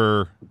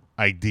similar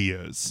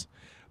ideas,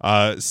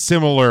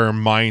 similar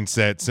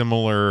mindset,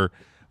 similar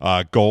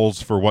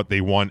goals for what they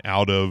want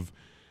out of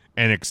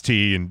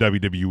NXT and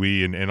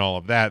WWE and all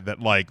of that, that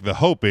like the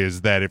hope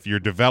is that if you're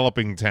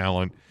developing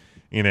talent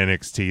in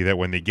NXT, that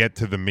when they get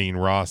to the main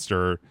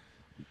roster,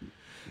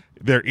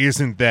 there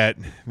isn't that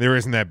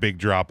big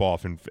drop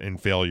off and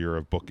failure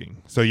of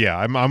booking. So yeah,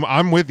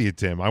 I'm with you,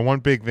 Tim. I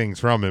want big things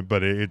from it,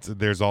 but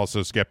there's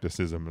also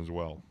skepticism as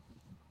well.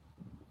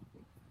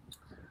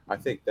 I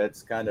think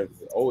that's kind of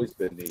always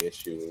been the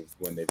issue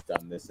when they've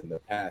done this in the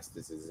past.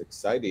 This is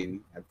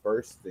exciting at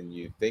first, and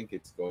you think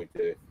it's going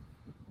to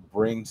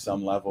bring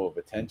some level of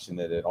attention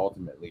that it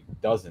ultimately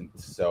doesn't.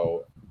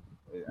 So,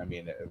 I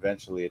mean,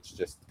 eventually it's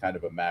just kind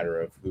of a matter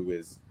of who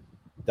is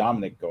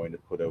Dominic going to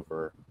put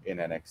over in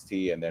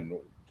NXT, and then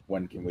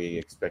when can we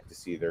expect to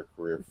see their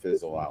career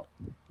fizzle out?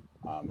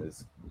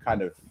 Has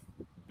kind of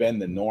been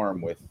the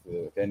norm with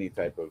any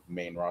type of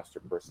main roster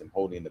person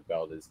holding the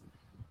belt. Is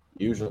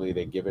usually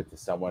they give it to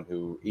someone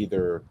who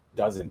either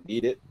doesn't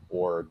need it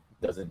or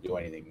doesn't do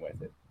anything with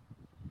it.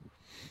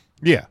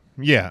 Yeah.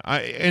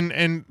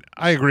 I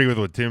agree with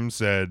what Tim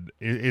said.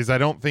 Is I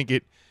don't think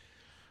it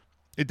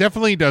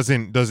definitely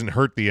doesn't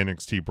hurt the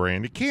NXT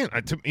brand. It can't.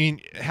 I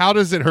mean, how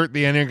does it hurt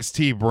the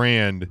NXT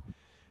brand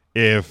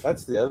if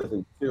that's the other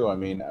thing too? I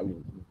mean,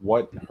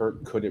 what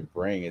hurt could it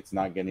bring? It's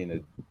not getting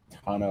a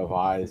ton of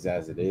eyes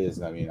as it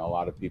is. I mean, a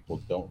lot of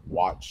people don't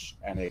watch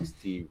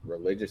NXT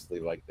religiously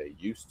like they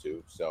used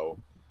to. So,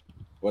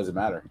 what does it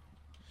matter?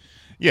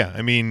 Yeah,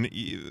 I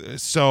mean,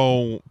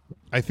 so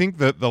I think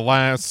that the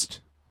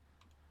last,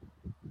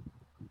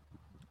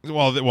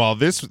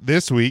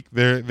 this week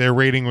their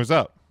rating was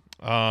up.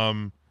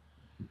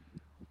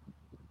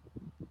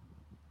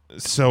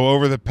 So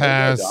over the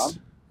past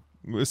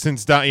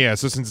since July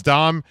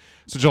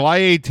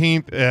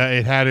 18th,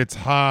 it had its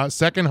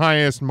second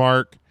highest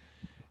mark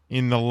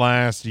in the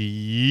last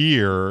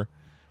year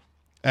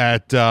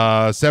at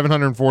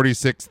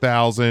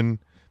 746,000.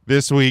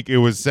 This week it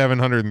was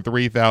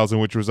 703,000,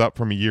 which was up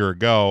from a year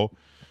ago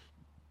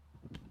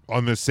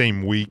on the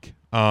same week.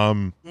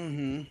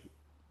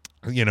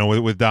 You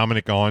know, with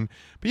Dominic on,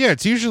 but yeah,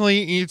 it's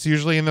usually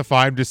in the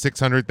 500,000 to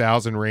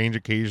 600,000 range.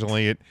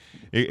 Occasionally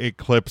it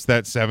clips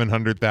that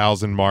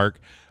 700,000 mark.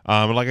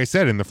 Like I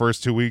said, in the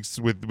first 2 weeks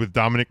with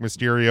Dominic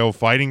Mysterio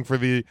fighting for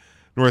the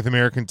North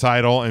American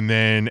title, and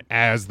then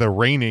as the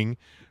reigning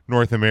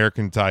North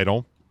American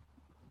title,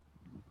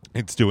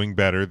 it's doing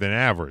better than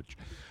average.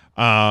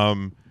 How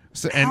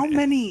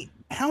many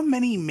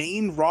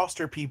main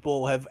roster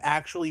people have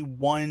actually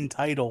won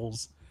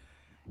titles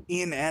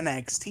in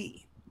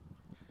NXT?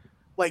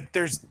 Like,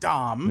 there's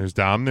Dom. There's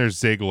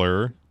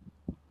Ziggler.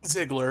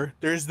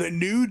 There's the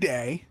New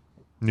Day.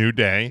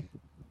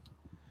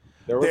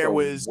 There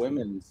was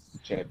women's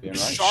champion,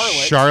 right?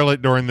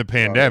 Charlotte during the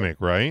pandemic,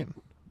 right?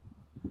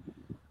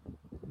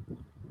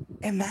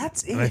 And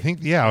that's it. And I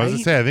think, I was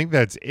gonna say, I think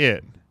that's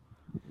it.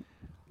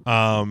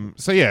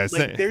 So yeah,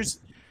 like, there's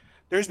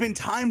been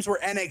times where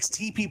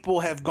NXT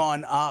people have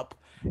gone up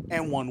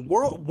and won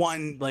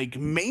like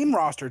main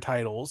roster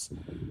titles,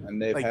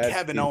 and they've like had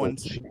Kevin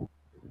Owens.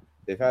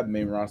 They've had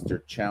main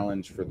roster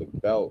challenge for the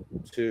belt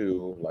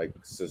too, like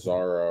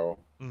Cesaro.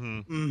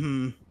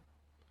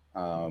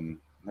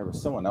 There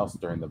was someone else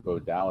during the Bo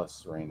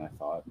Dallas reign, I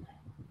thought.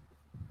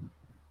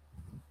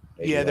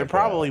 Maybe there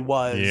probably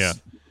was. Yeah.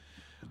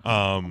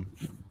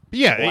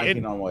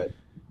 Blanking on what.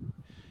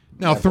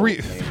 Now three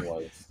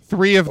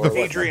of the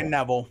Adrian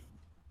Neville.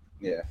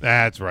 Yeah,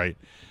 that's right.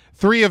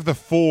 3 of the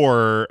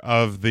 4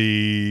 of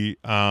the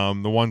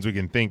ones we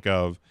can think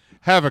of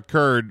have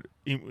occurred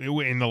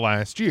in the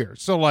last year.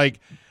 So like,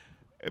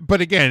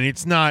 but again,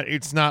 it's not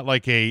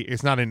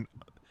an,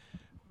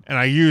 and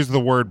I use the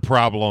word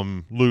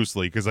problem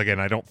loosely because again,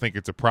 I don't think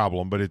it's a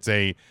problem, but it's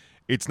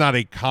not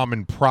a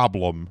common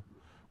problem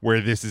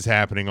where this is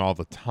happening all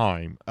the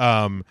time.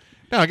 Now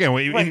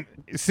again,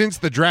 since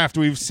the draft,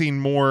 we've seen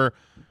more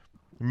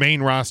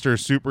main roster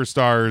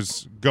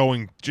superstars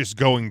going to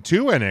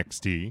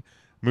NXT.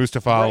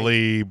 Mustafa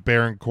Ali,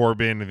 Baron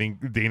Corbin. I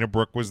think Dana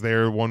Brooke was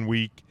there one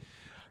week.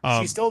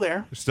 She's still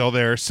there.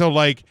 So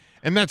like,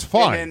 and that's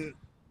fine. And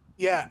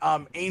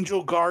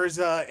Angel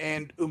Garza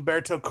and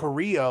Humberto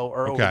Carrillo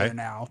are over there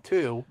now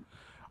too.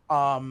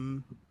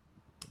 And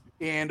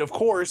of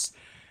course,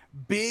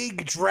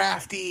 big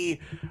drafty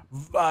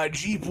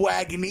Jeep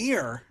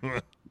Wagoneer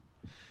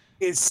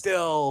is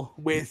still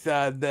with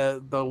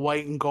the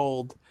white and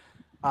gold.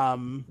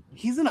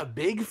 He's in a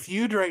big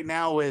feud right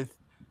now with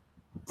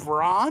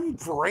Braun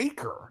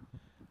Breaker.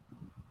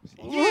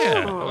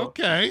 Yeah.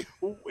 Okay.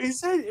 What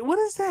is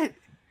that?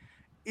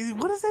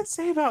 what does that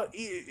say about?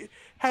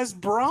 Is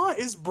Braun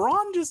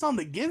just on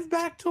the Give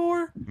Back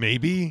tour,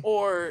 Maybe.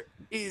 or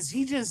is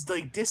he just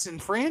like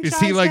disenfranchised? Is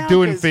he like now?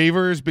 doing 'Cause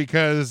favors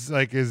because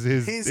like his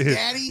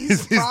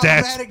daddy's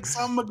problematic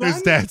son of a gun?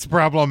 his dad's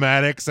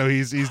problematic, so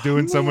he's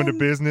doing someone to Man.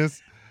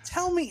 business.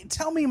 Tell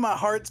me my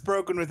heart's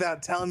broken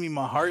without telling me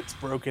my heart's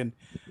broken.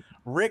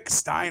 Rick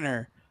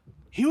Steiner,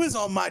 he was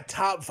on my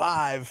top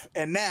 5,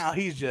 and now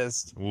he's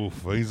just.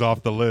 Oof, he's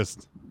off the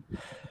list.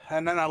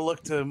 And then I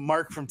look to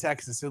Mark from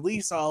Texas. At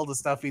least all the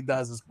stuff he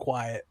does is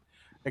quiet,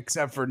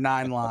 except for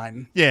 9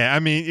 Line. Yeah, I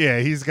mean, yeah,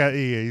 he's got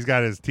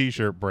his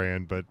T-shirt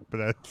brand, but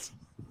that's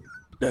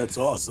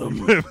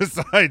awesome.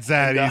 besides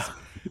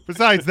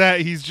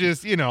that, he's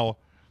just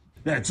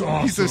That's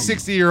awesome. he's a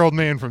 60-year-old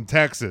man from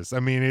Texas. I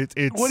mean, it's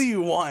What do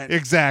you want?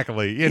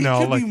 exactly? He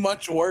could be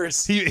much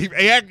worse. he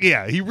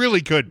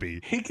really could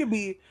be.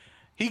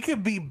 He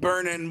could be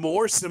burning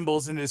more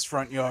symbols in his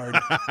front yard.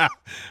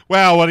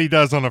 Well, what he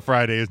does on a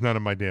Friday is none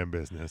of my damn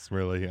business,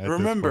 really.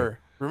 Remember,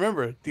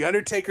 the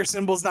Undertaker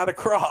symbol's not a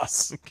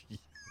cross.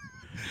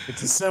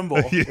 It's a symbol.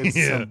 It's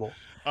a symbol.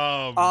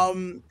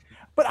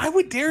 But I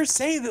would dare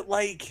say that,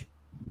 like,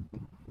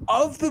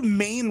 of the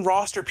main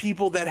roster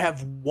people that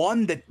have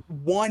won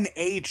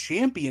a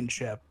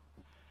championship,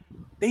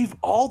 they've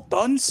all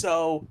done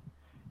so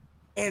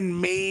and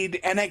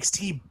made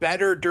NXT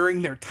better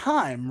during their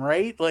time,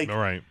 right? Like, all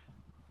right.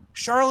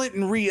 Charlotte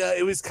and Rhea,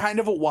 it was kind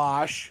of a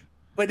wash,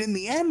 but in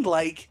the end,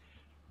 like,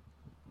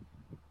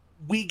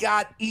 we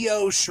got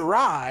Io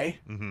Shirai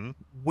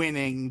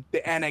winning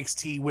the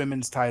NXT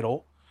women's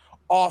title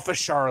off of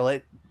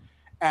Charlotte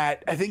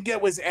at, I think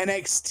it was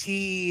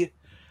NXT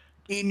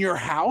In Your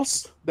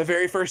House, the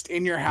very first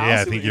In Your House.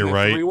 Yeah, I think you're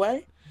right.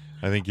 Three-way.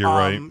 I think you're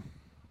right.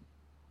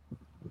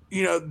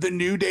 The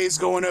New Day's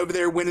going over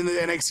there winning the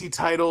NXT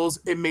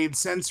titles. It made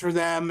sense for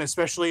them,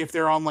 especially if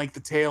they're on like the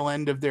tail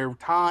end of their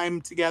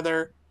time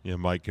together. Yeah,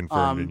 Mike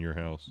confirmed In Your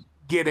House.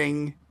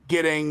 Getting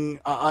an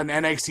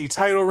NXT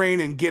title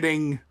reign and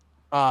putting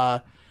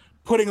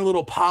a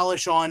little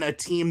polish on a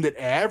team that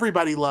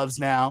everybody loves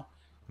now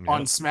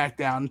on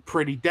SmackDown,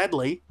 Pretty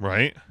Deadly.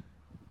 Right.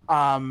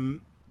 And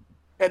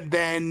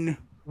then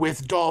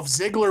with Dolph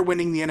Ziggler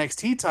winning the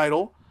NXT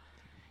title,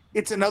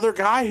 it's another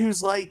guy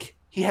who's like,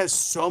 he has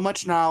so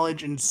much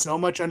knowledge and so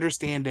much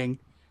understanding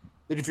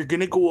that if you're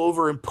going to go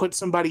over and put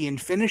somebody in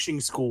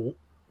finishing school,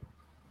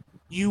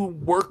 you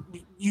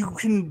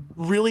can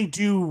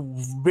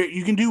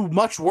do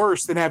much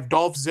worse than have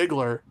Dolph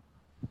Ziggler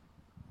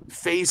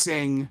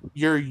facing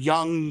your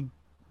young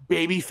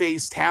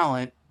babyface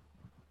talent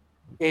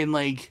and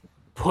like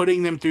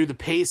putting them through the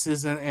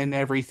paces and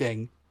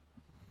everything.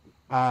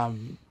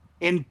 And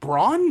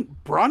Braun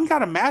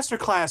got a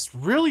masterclass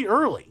really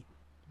early.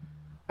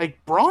 Like,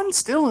 Braun's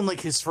still in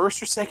like his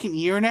first or second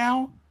year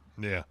now.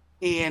 Yeah.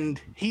 And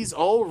he's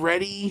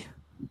already.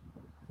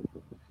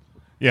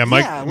 Yeah,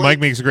 Mike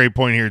makes a great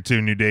point here too.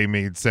 New Day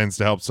made sense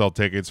to help sell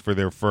tickets for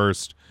their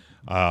first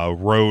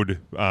road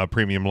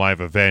premium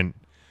live event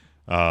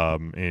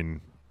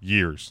in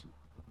years.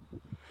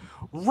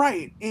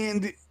 Right,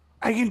 and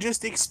I can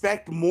just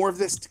expect more of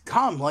this to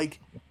come. Like,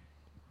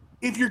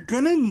 if you're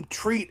gonna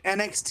treat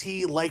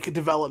NXT like a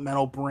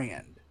developmental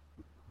brand,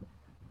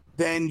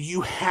 then you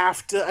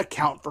have to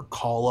account for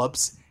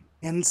call-ups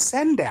and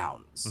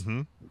send-downs.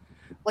 Mm-hmm.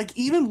 Like,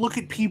 even look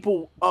at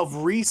people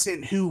of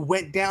recent who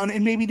went down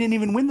and maybe didn't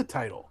even win the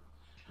title.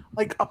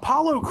 Like,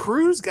 Apollo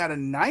Crews got a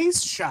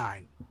nice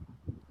shine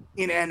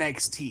in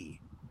NXT.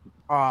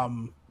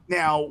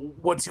 Now,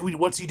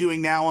 what's he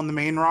doing now on the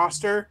main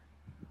roster?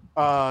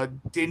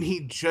 Didn't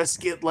he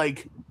just get,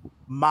 like,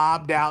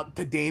 mobbed out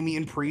to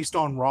Damian Priest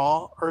on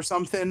Raw or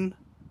something?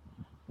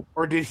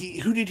 Or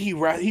he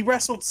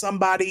wrestled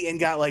somebody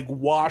and got, like,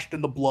 washed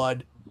in the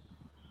blood.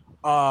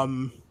 But,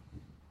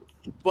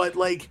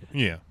 like...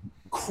 Yeah.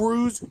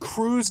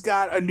 Cruz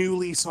got a new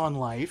lease on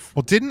life.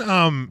 Well, didn't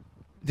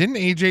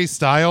AJ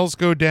Styles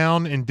go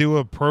down and do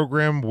a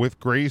program with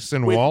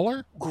Grayson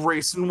Waller?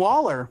 Grayson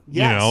Waller,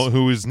 yes.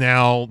 Who is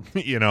now,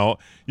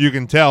 you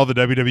can tell the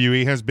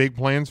WWE has big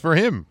plans for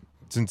him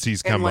since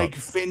he's come up.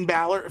 Finn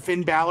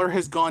Balor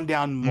has gone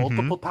down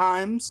multiple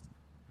times.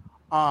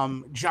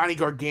 Johnny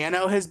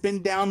Gargano has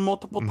been down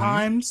multiple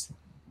times.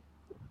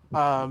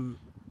 And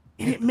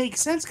it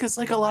makes sense because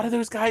like a lot of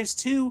those guys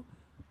too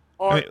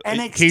are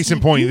NXT. Case in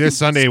point, this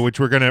Sunday, which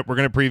we're gonna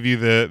preview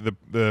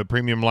the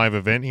premium live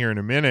event here in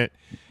a minute.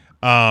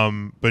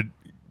 But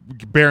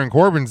Baron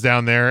Corbin's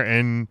down there,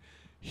 and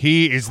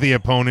he is the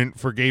opponent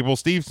for Gable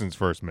Stevenson's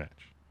first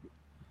match.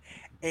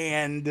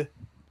 And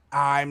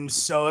I'm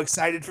so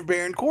excited for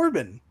Baron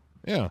Corbin.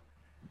 Yeah,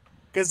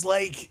 because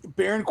like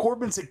Baron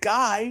Corbin's a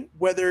guy.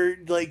 Whether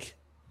like,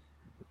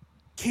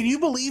 can you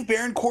believe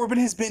Baron Corbin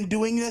has been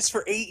doing this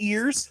for 8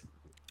 years?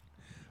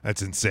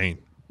 That's insane.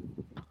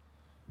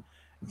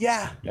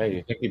 Yeah. Yeah,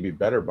 you think he'd be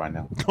better by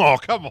now? Oh,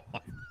 come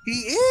on. He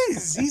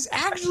is. He's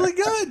actually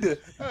good.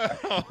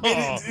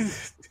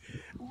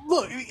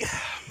 Look,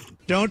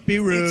 don't be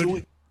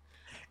rude.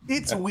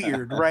 It's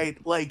weird, right?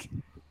 Like,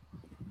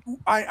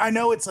 I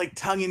know it's like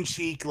tongue in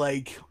cheek,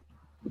 like,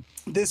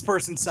 this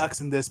person sucks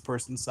and this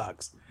person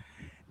sucks.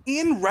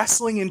 In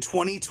wrestling in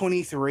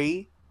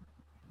 2023,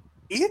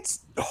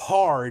 it's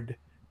hard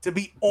to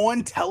be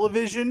on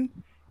television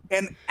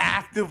and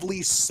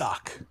actively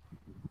suck.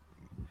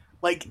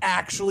 Like,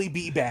 actually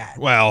be bad.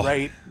 Well,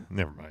 right?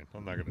 Never mind.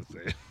 I'm not going to say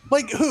it.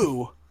 Like,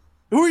 who?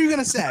 Who are you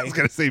going to say? I was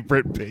going to say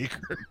Britt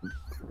Baker.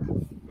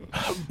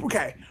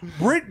 Okay.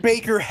 Britt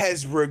Baker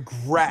has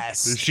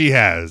regressed. She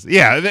has.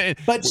 Yeah.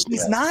 But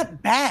she's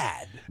not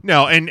bad.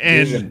 No, and She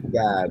isn't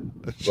bad,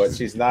 but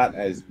she's not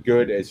as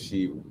good as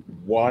she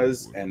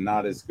was and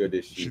not as good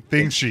as she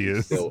thinks she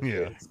is. Still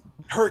Yeah. is.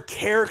 Her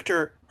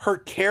character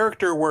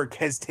work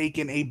has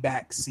taken a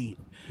back seat.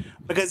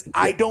 Because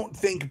I don't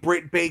think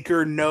Britt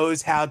Baker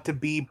knows how to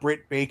be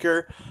Britt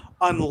Baker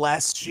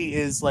unless she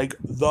is like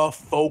the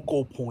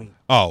focal point.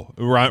 Oh,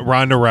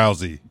 Ronda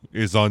Rousey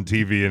is on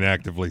TV and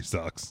actively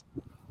sucks.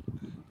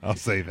 I'll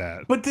say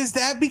that. But is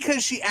that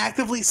because she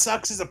actively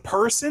sucks as a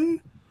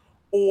person?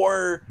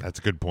 Or that's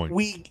a good point.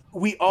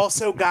 We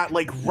also got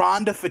like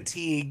Ronda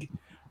fatigue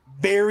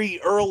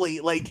very early.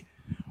 Like,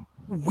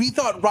 we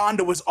thought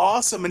Ronda was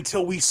awesome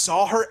until we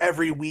saw her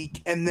every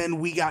week, and then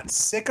we got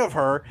sick of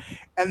her,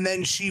 and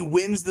then she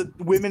wins the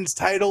women's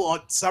title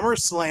on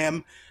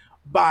SummerSlam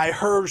by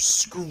her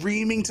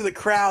screaming to the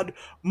crowd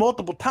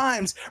multiple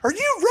times, "Are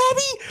you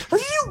ready? Are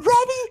you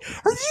ready?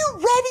 Are you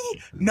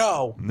ready?"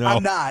 No,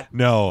 I'm not.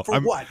 No.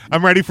 What?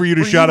 I'm ready for you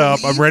to For shut you to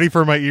up. leave? I'm ready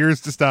for my ears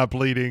to stop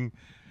bleeding.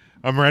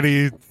 I'm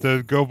ready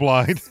to go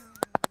blind.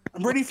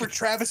 I'm ready for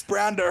Travis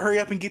Brown to hurry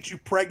up and get you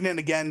pregnant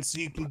again so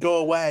you can go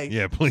away.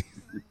 Yeah, please.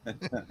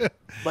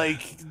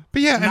 Like,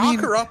 but yeah, knock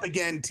her up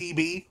again,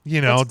 TB.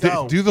 You know, Let's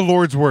go. do the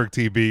Lord's work,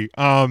 TB.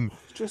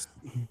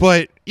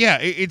 But yeah,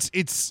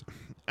 it's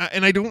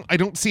and I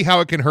don't see how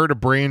it can hurt a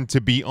brand to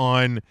be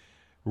on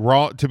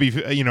Raw, to be,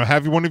 you know,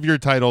 have one of your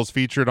titles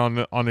featured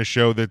on a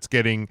show that's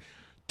getting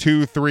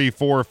 2, 3,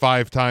 4,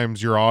 5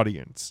 times your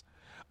audience,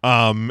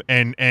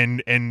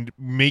 and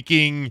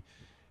making,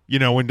 you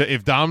know,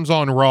 if Dom's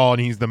on Raw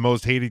and he's the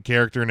most hated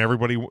character and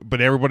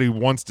everybody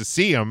wants to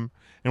see him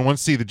and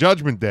wants to see the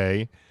Judgment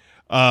Day,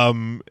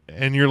 and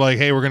you're like,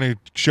 hey, we're gonna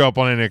show up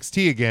on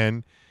NXT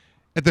again.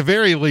 At the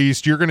very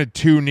least, you're gonna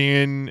tune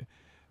in,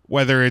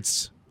 whether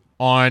it's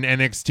on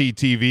NXT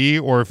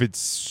TV or if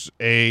it's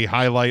a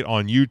highlight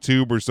on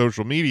YouTube or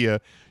social media.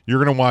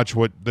 You're gonna watch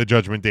what the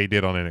Judgment Day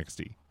did on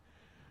NXT.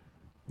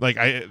 Like,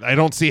 I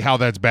don't see how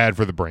that's bad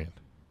for the brand.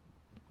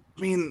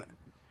 I mean,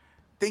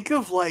 think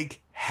of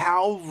like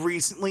how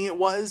recently it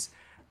was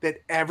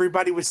that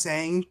everybody was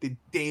saying that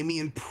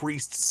Damian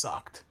Priest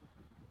sucked.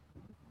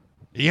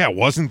 Yeah, it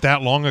wasn't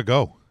that long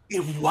ago.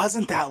 It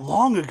wasn't that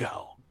long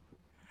ago.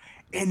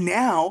 And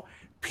now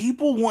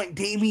people want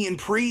Damian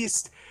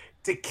Priest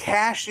to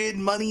cash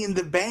in Money in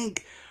the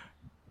Bank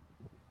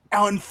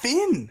on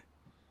Finn.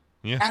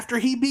 Yeah. After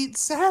he beat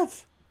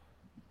Seth.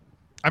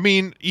 I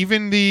mean,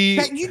 even the...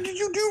 Now, you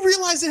do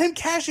realize that him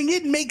cashing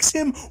in makes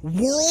him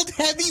world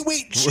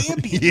heavyweight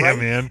champion, Yeah, right?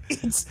 man.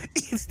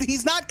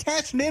 He's not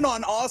cashing in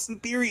on Austin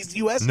Theory's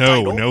U.S.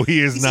 title. No, he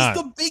is not.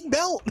 He's just the big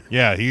belt.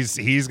 Yeah,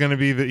 he's gonna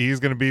be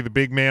the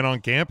big man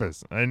on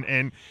campus,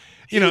 and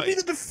He would be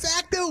the de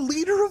facto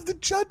leader of the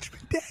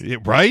Judgment Day,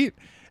 right?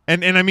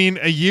 And I mean,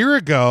 a year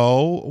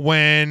ago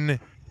when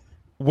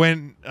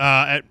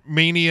at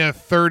Mania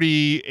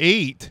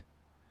 38,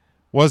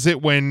 was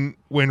it when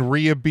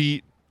Rhea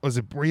beat? Was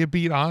it Rhea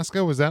beat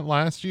Asuka? Was that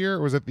last year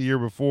or was it the year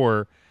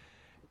before?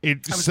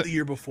 That was the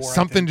year before.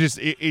 Something just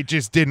it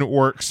just didn't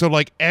work. So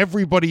like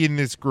everybody in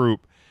this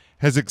group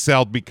has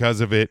excelled because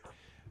of it.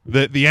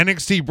 The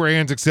NXT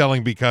brand's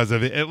excelling because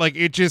of it.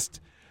 It just,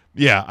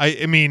 yeah.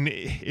 I mean,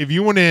 if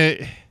you want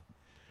to,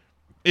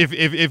 if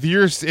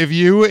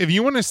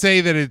you want to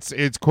say that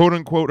it's quote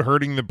unquote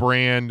hurting the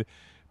brand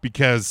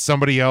because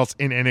somebody else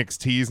in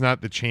NXT is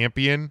not the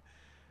champion,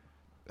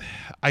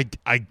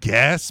 I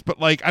guess, but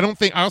like I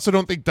also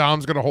don't think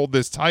Dom's gonna hold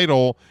this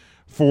title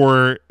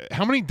for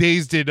how many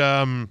days did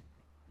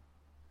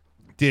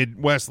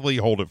Wesley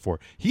hold it for?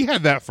 He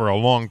had that for a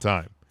long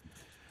time.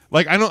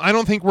 Like I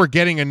don't think we're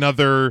getting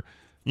another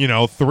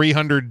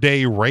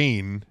 300-day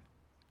reign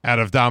out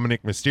of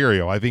Dominic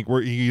Mysterio. I think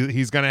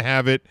he's gonna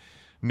have it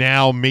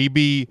now,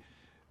 maybe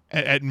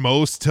at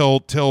most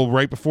till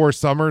right before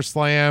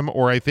SummerSlam,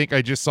 or I think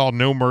I just saw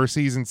No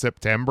Mercies in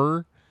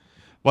September.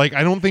 Like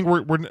I don't think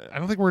we're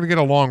gonna get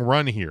a long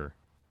run here.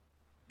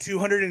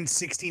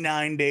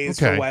 269 days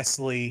for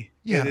Wesley.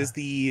 Yeah. It is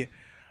the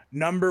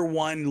number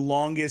one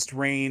longest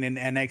reign in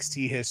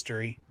NXT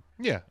history.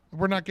 Yeah,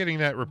 we're not getting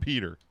that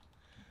repeater.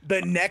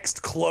 The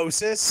next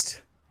closest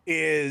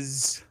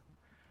is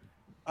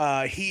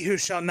he who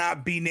shall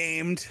not be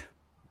named,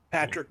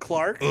 Patrick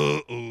Clark.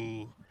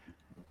 The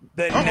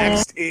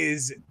next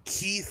is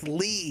Keith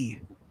Lee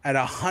at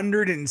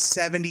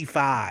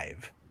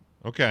 175.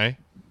 Okay.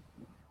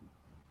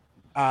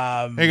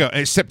 There you go.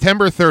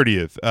 September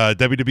 30th,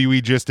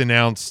 WWE just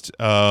announced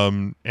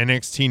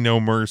NXT No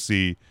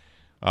Mercy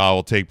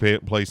will take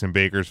place in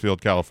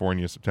Bakersfield,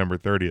 California, September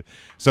 30th.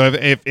 So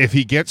if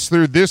he gets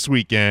through this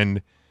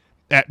weekend,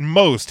 at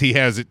most he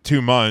has it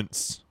 2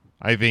 months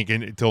I think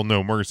until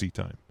No Mercy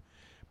time.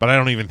 But I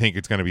don't even think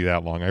it's going to be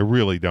that long. I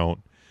really don't.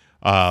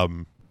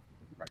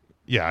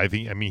 Yeah, I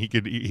mean he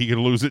could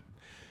lose it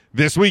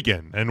this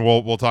weekend, and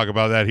we'll talk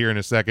about that here in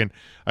a second.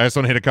 I just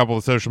want to hit a couple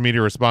of social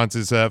media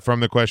responses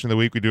from the question of the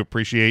week. We do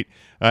appreciate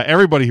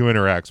everybody who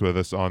interacts with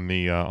us on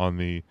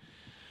the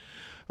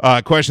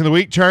question of the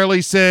week.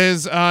 Charlie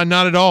says,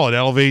 not at all. It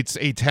elevates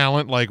a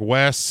talent like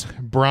Wes,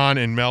 Braun,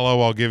 and Mello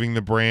while giving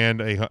the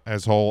brand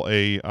as whole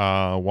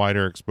a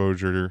wider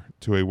exposure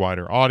to a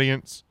wider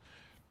audience.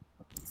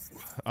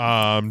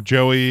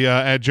 Joey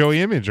at Joey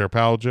Image, our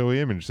pal Joey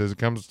Image, says it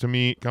comes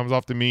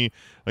off to me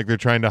like they're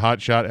trying to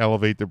hotshot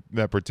elevate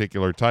that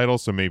particular title.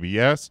 So maybe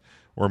yes,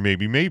 or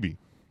maybe,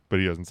 but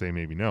he doesn't say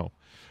maybe no.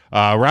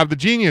 Rob the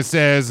Genius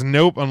says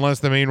nope, unless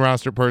the main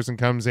roster person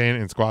comes in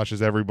and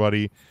squashes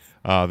everybody,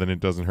 then it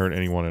doesn't hurt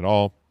anyone at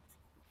all.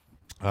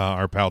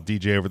 Our pal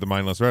DJ over the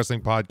Mindless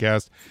Wrestling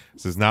podcast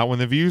says not when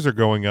the views are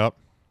going up.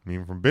 I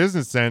mean, from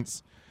business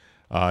sense,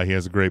 he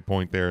has a great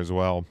point there as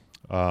well.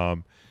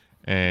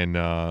 And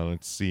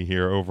let's see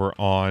here over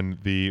on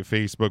the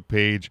Facebook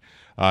page.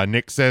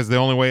 Nick says the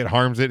only way it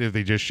harms it if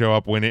they just show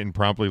up, win it, and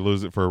promptly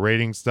lose it for a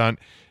rating stunt.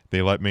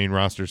 They let main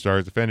roster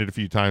stars defend it a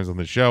few times on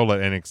the show,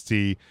 let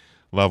NXT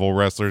level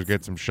wrestlers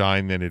get some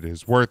shine, then it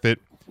is worth it.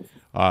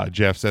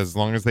 Jeff says as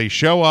long as they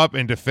show up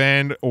and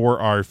defend or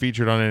are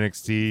featured on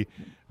NXT,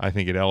 I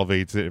think it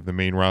elevates it. If the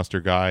main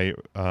roster guys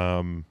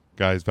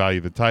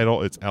value the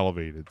title, it's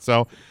elevated.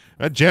 So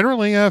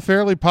generally a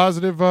fairly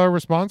positive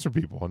response from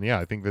people. And yeah,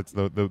 I think that's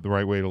the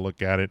right way to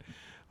look at it.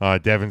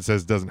 Devin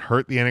says doesn't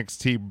hurt the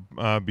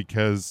NXT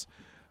because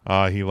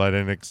he let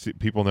NXT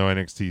people know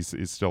NXT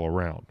is still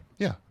around.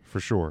 Yeah, for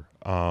sure.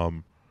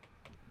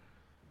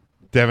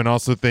 Devin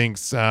also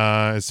thinks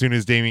as soon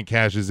as Damian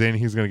Cash is in,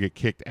 he's going to get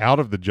kicked out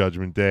of the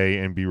Judgment Day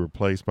and be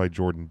replaced by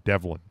Jordan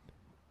Devlin.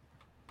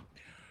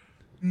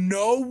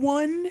 No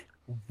one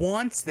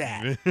wants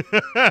that.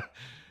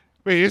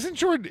 Wait, is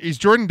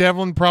Jordan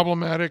Devlin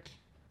problematic?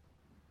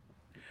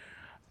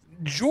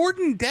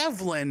 Jordan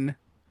Devlin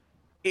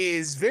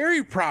is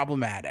very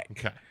problematic.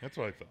 Okay, that's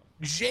what I thought.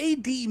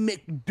 JD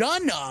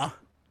McDonough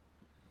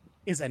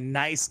is a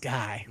nice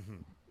guy. Mm-hmm.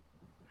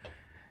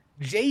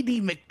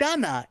 JD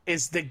McDonough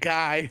is the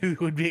guy who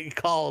would be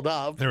called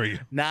up. There we go.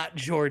 Not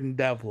Jordan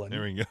Devlin.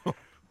 There we go.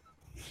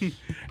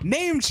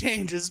 Name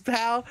changes,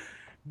 pal.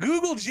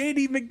 Google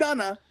JD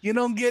McDonough. You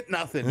don't get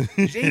nothing.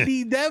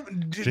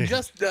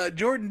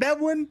 Jordan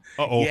Devlin.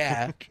 Uh-oh.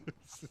 Yeah.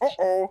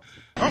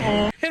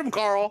 Hit him,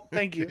 Carl.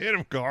 Thank you. Hit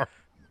him, Carl.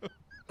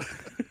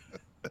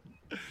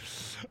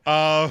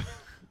 I'll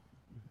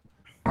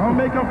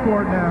make up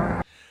for it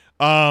now.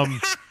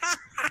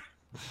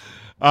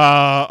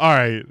 All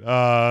right.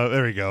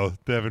 There we go.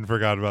 Devin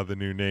forgot about the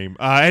new name.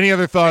 Any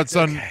other thoughts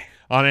on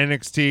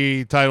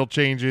NXT title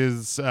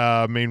changes,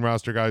 main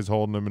roster guys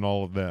holding them, and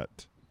all of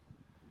that?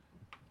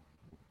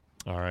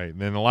 All right. And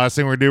then the last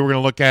thing we're going to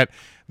look at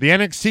the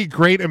NXT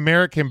Great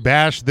American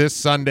Bash this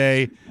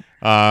Sunday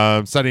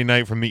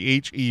night from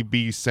the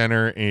HEB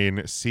Center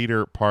in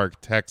Cedar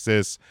Park,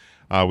 Texas.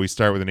 We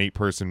start with an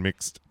 8-person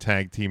mixed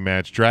tag team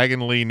match.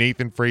 Dragon Lee,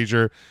 Nathan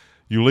Frazier,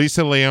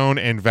 Yulisa Leone,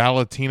 and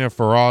Valentina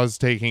Feroz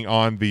taking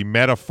on the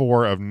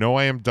Metaphor of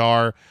Noam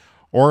Dar,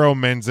 Oro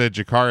Menza,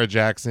 Jakara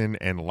Jackson,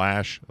 and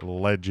Lash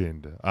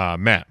Legend.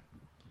 Matt.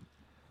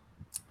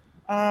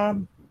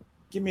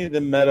 Give me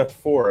the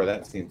Metaphor.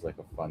 That seems like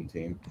a fun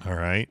team. All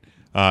right.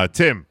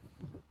 Tim.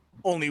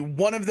 Only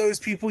one of those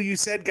people you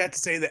said got to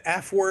say the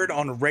F word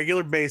on a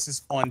regular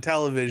basis on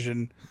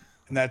television,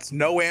 and that's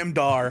Noam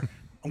Dar.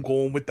 I'm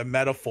going with the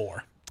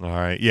Metaphor. All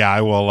right. Yeah,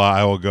 I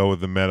will go with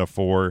the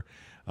Metaphor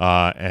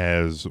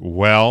as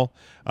well.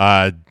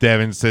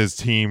 Devin says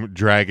Team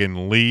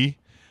Dragon Lee.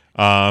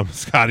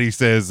 Scotty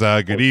says,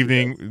 good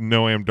evening.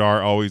 Noam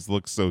Dar always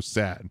looks so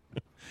sad.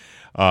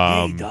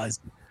 Yeah, he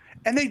does.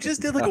 And they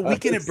just did like a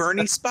Weekend at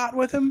Bernie's spot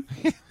with him.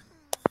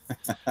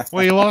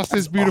 Well, he lost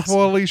his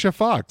beautiful Alicia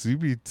Fox. You'd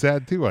be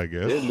sad too, I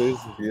guess. Did lose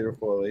the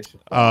beautiful Alicia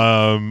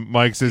Fox.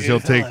 Mike says he'll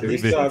take. Do we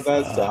still have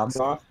that sound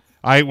off?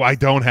 I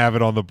don't have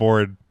it on the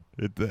board.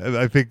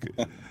 I think.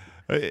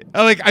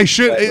 I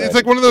should. It's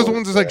like one of those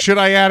ones. It's like, should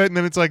I add it? And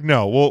then it's like,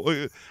 no.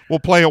 We'll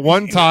play it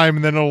one time,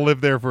 and then it'll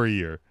live there for a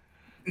year.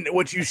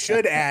 What you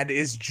should add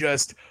is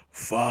just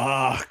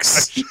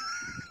Fox.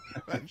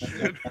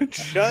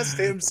 Just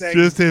him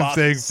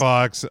saying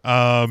Fox.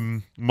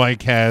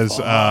 Mike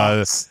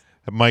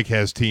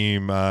has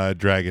Team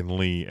Dragon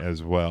Lee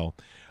as well.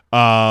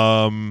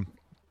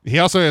 He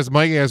also has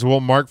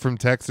will Mark from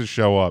Texas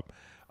show up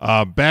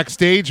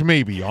backstage?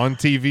 Maybe on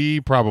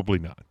TV, probably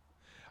not.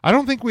 I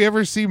don't think we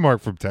ever see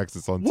Mark from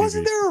Texas on TV.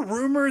 Wasn't there a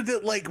rumor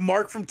that like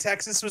Mark from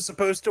Texas was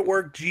supposed to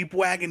work Jeep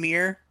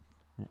Wagoneer?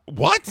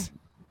 What?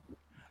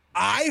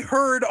 I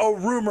heard a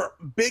rumor.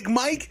 Big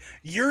Mike,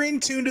 you're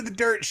in tune to the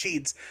dirt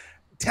sheets.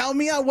 Tell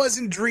me I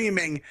wasn't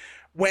dreaming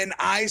when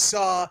I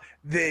saw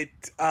that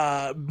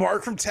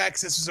Mark from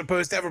Texas was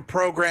supposed to have a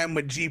program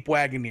with Jeep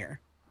Wagoneer.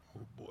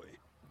 Oh, boy.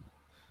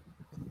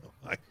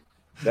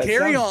 That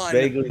Carry sounds on.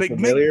 Vaguely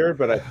familiar,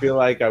 but I feel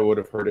like I would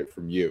have heard it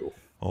from you.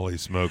 Holy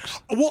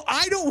smokes. Well,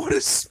 I don't want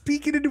to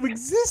speak it into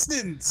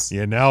existence.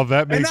 Yeah, now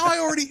that And makes now I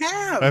already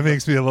have. that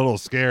makes me a little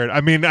scared.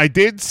 I mean, I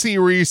did see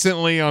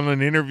recently on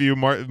an interview,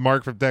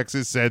 Mark from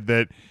Texas said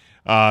that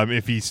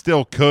if he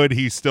still could,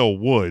 he still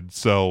would.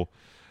 So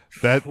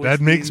that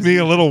makes me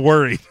a little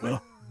worried.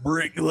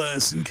 Break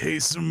glass in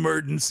case of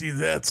emergency.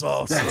 That's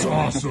awesome. That's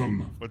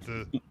awesome. What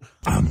the?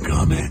 I'm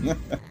coming.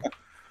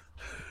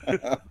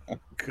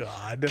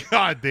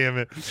 God damn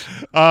it.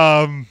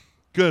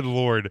 Good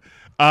Lord.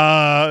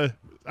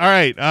 All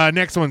right,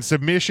 next one,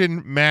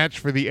 submission match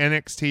for the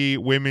NXT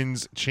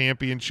Women's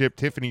Championship.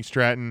 Tiffany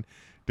Stratton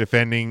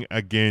defending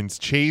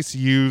against Chase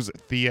Hughes,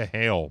 Thea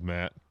Hale,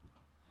 Matt.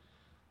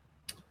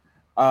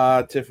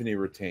 Tiffany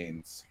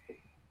retains.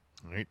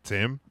 All right,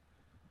 Tim.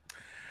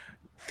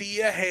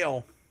 Thea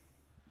Hale.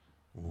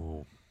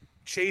 Ooh.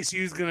 Chase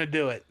Hughes going to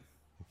do it.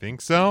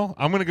 Think so?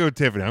 I'm going to go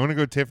Tiffany. I'm going to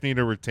go Tiffany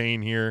to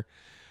retain here.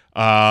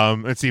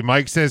 Let's see.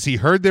 Mike says he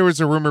heard there was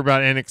a rumor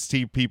about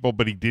NXT people,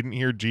 but he didn't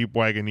hear Jeep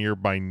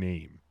Wagoneer by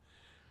name.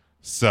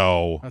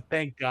 So,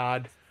 thank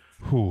God.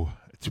 Whew.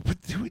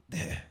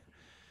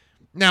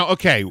 Now,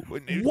 okay.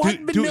 What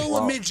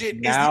vanilla midget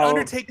is the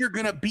Undertaker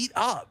going to beat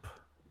up?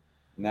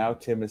 Now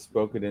Tim has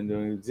spoken into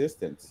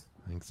existence.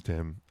 Thanks,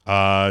 Tim.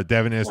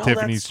 Devin has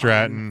Tiffany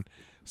Stratton. Fine.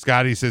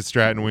 Scotty says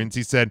Stratton wins.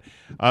 He said,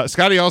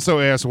 Scotty also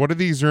asked, what are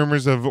these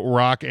rumors of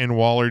Rock and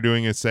Waller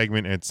doing a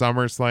segment at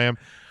SummerSlam?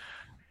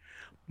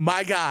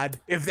 My God,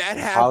 if that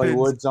happens,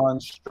 Hollywood's on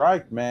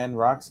strike, man.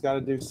 Rock's got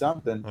to do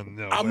something. Oh,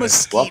 no I'm way. a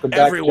skeet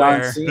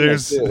everywhere.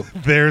 There's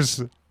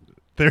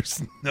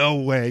no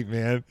way,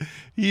 man.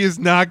 He is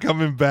not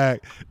coming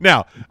back.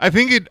 Now, I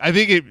think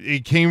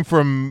it came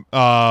from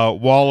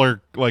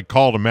Waller, like,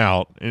 called him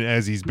out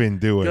as he's been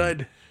doing.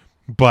 Good.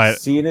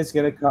 But Cena's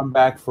going to come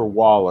back for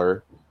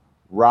Waller.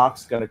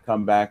 Rock's going to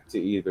come back to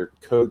either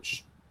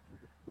coach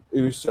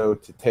Uso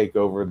to take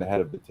over the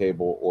head of the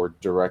table or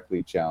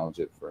directly challenge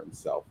it for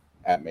himself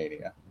at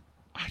Mania.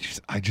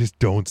 I just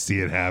don't see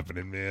it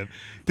happening, man.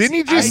 Didn't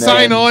he just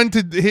sign on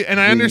to? And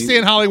I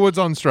understand Hollywood's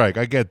on strike.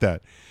 I get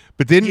that,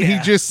 but didn't he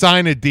just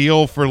sign a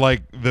deal for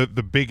like the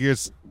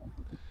biggest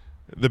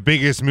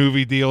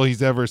movie deal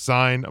he's ever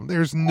signed?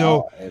 There's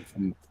no.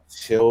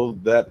 Until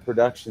that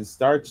production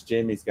starts,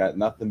 Jimmy's got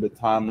nothing but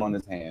time on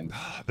his hands.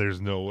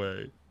 There's no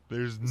way.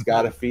 He's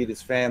got to feed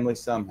his family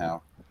somehow.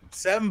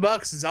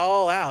 $7 is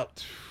all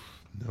out.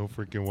 No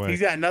freaking way.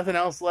 He's got nothing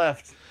else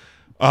left.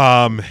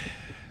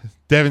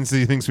 Devin says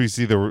he thinks we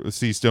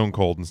see Stone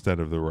Cold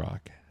instead of The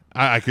Rock.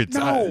 I could.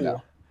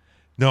 No,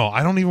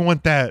 I don't even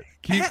want that.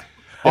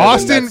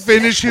 Austin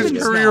finished his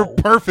career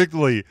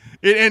perfectly.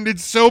 It ended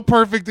so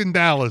perfect in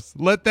Dallas.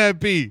 Let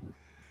that be.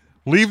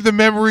 Leave the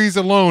memories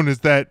alone, as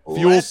that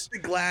fuel. Let the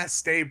glass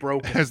stay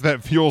broken. As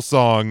that Fuel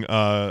song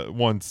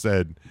once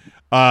said.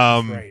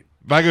 Right.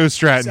 If I go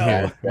Stratton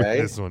here with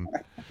this one.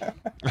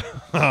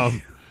 All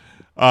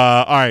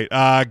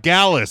right.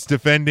 Gallus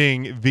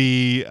defending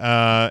the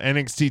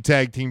NXT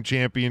Tag Team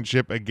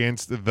Championship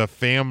against the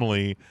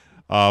family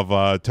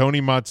of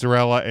Tony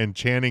Mozzarella and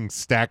Channing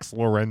Stax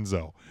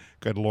Lorenzo.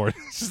 Good Lord.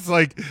 It's just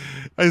like,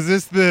 is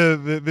this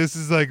this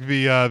is like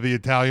the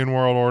Italian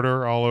World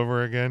Order all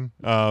over again?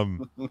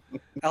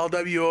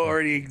 LWO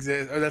already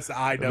exists. Or that's the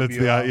IWO. That's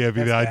the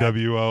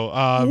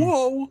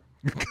IWO.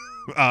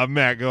 Whoa.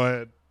 Matt, go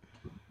ahead.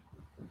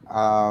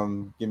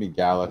 Give me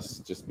Gallus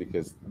just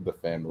because the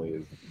family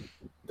is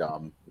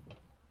dumb.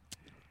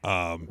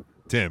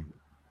 Tim.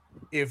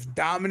 If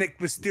Dominic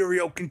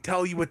Mysterio can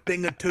tell you a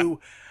thing or two,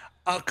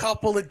 a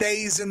couple of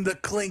days in the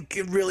clink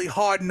can really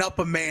harden up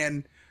a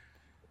man.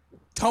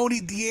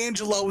 Tony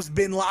D'Angelo's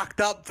been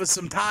locked up for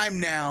some time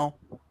now.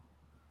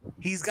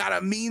 He's got a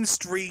mean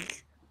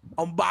streak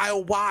on Bio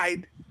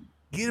Wide.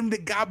 Get him to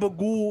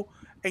Gabagool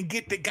and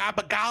get the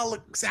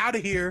Gabagalics out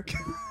of here.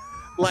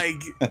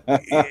 Like,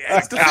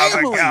 it's the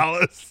family.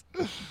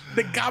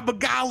 The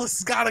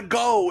Gabagalis gotta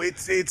go.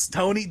 It's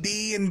Tony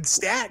D and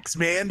Stax,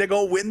 man. They're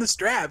gonna win the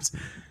straps.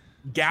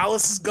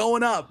 Gallus is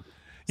going up.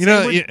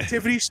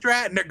 Tiffany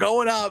Stratton, they're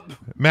going up.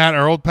 Matt,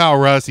 our old pal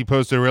Russ, he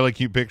posted a really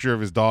cute picture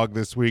of his dog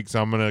this week,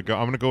 so I'm gonna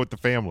go with the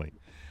family.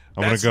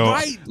 I'm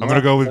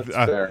gonna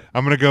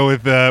go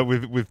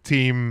with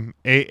team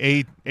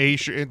A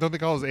shirt. Don't they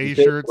call us A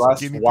shirts?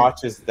 Russ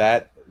watches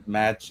that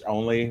match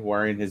only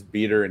wearing his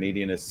beater and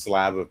eating a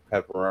slab of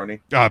pepperoni.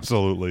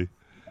 Absolutely,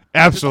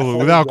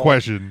 without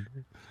question.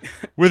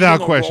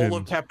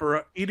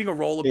 Eating a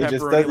roll of he pepperoni.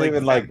 Just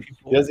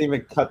doesn't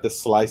even cut the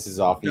slices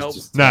off. He's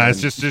just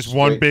it's just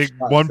one big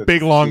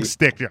long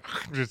stick.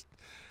 Just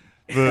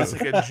it's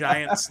like a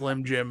giant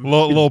Slim Jim.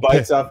 Little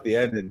bites off the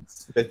end and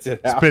spits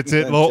it out.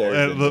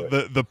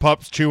 The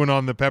pup's chewing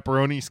on the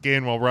pepperoni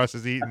skin while Russ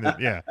is eating it.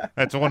 Yeah,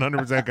 that's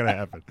 100% going to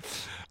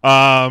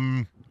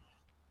happen.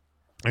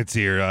 It's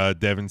here.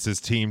 Devin says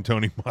Team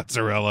Tony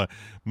Mozzarella.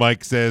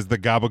 Mike says the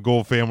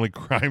Gabagool Family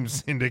Crime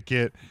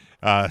Syndicate.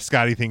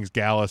 Scotty thinks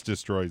Gallus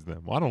destroys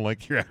them. Well, I don't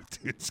like your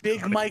attitude, Scotty.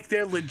 Big Mike,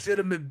 they're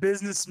legitimate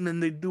businessmen.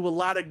 They do a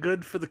lot of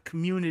good for the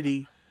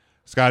community.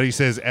 Scotty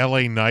says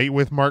L.A. Knight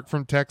with Mark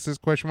from Texas,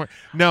 question mark.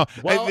 No.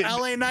 Well,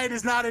 LA Knight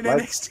is not in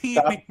Let's NXT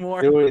stop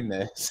anymore. doing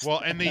this.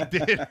 Well, and they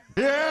did.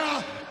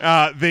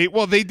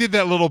 They did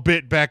that little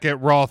bit back at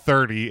Raw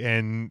 30,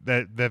 and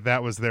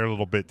that was their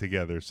little bit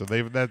together. So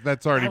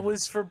that's already. That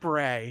was for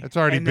Bray. That's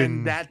already and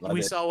been. Then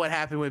we saw what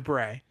happened with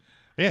Bray.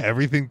 Yeah,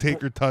 everything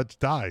Taker touch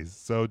dies.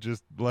 So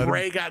just let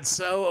Bray him. got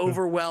so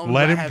overwhelmed.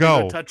 Let by him having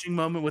go. A touching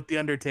moment with the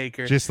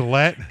Undertaker. Just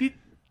let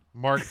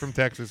Mark from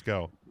Texas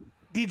go.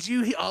 Did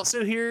you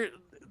also hear?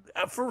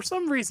 For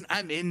some reason,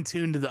 I'm in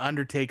tune to the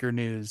Undertaker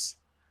news,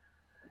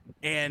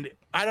 and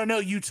I don't know.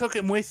 You took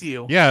him with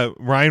you. Yeah,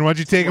 Ryan, why'd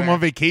you take him on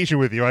vacation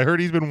with you? I heard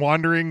he's been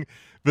wandering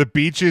the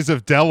beaches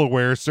of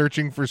Delaware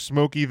searching for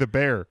Smokey the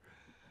Bear.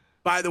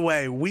 By the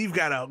way, we've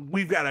got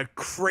a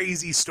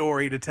crazy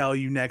story to tell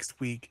you next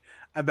week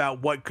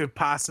about what could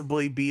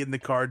possibly be in the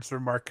cards for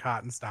Mark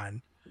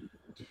Cottenstein.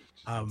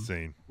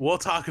 Insane. We'll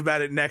talk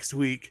about it next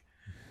week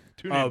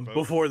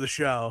before the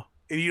show.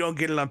 And you don't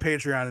get it on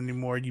Patreon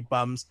anymore, you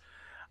bums.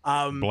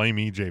 Blame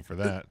EJ for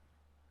that.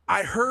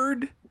 I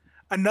heard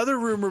another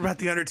rumor about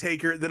The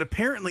Undertaker that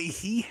apparently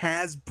he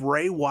has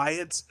Bray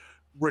Wyatt's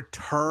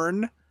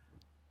return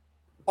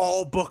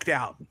all booked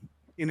out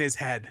in his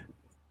head.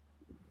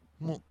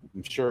 Well,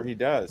 I'm sure he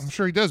does. I'm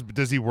sure he does, but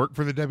does he work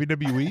for the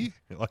WWE?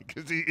 Like,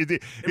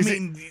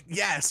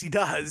 Yes, he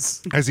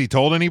does. Has he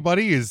told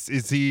anybody? Is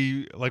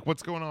he like,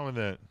 what's going on with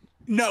that?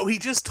 No, he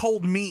just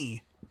told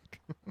me.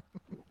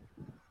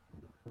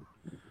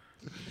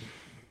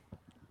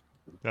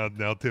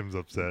 Now Tim's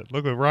upset.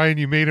 Look, Ryan,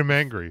 you made him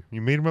angry.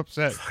 You made him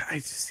upset. I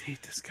just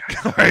hate this guy.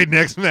 All right,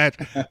 next match.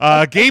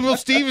 Gable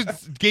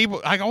Stevens.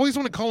 I always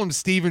want to call him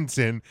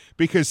Stevenson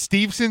because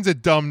Stevenson's a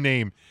dumb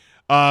name.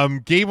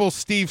 Gable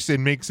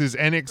Stevenson makes his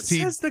NXT.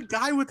 It says the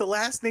guy with the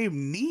last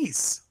name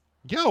Nice.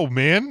 Yo,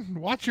 man,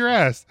 watch your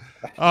ass.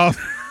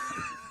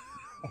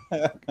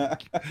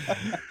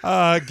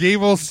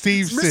 Gable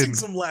Stevenson. It's missing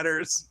some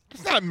letters.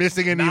 It's not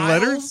missing any Niles?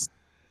 letters.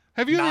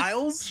 Have you?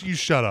 Niles? You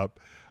shut up.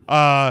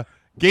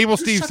 Gable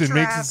Stevenson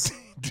makes his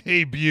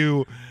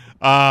debut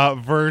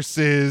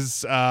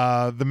versus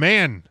the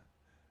man,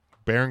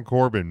 Baron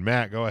Corbin.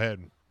 Matt, go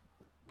ahead.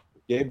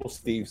 Gable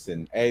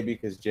Stevenson, A,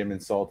 because Jim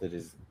insulted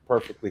his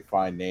perfectly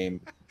fine name,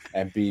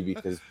 and B,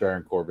 because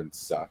Baron Corbin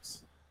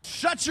sucks.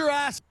 Shut your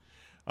ass.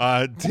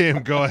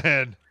 Tim, go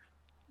ahead.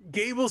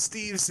 Gable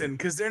Stevenson,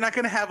 because they're not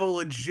going to have a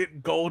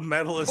legit gold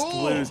medalist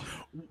lose.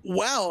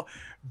 Well,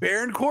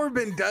 Baron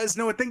Corbin does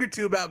know a thing or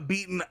two about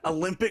beating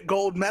Olympic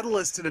gold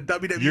medalists in a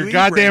WWE. You're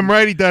goddamn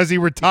right he does. He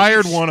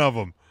retired one of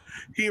them.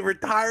 He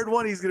retired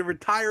one. He's going to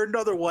retire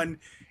another one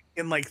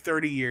in like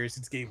 30 years.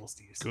 It's Gable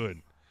Stevenson.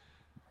 Good.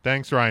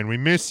 Thanks, Ryan. We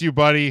miss you,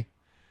 buddy.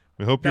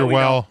 We hope you're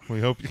well. We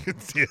hope you can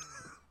see it.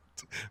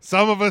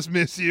 Some of us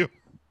miss you.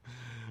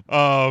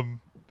 So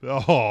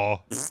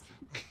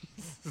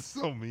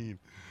mean.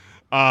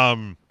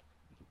 I'm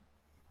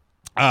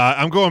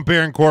going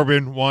Baron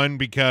Corbin, one,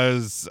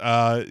 because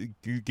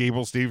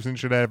Gable Stevenson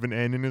should have an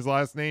N in his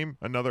last name,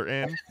 another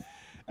N.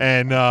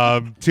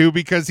 And two,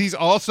 because he's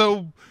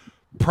also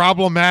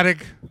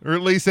problematic, or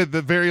at least at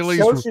the very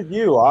least. So should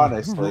you,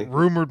 honestly.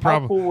 Rumored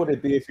problem. How cool would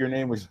it be if your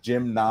name was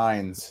Jim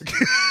Nines?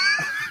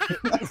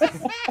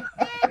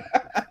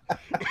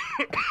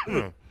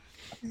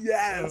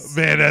 Yes.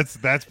 Man,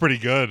 that's pretty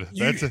good.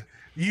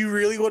 You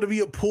really want to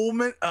be a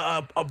poolman,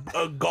 a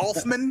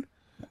golfman?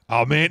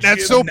 Oh man,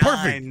 that's Jim so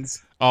perfect.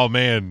 Nines. Oh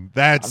man,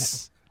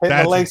 that's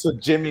the links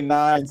with Jimmy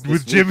Nines.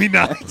 With Jimmy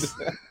Nines.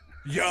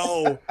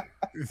 Yo,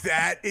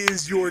 that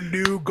is your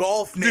new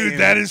golf name. Dude,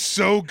 that is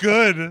so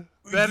good.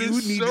 That you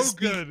is need so to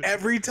speak good.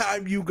 Every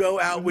time you go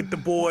out with the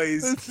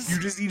boys, you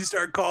just need to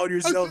start calling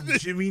yourself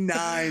Jimmy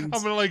Nines.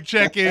 I'm gonna like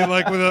check in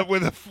like with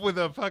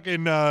a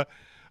fucking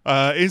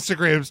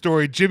Instagram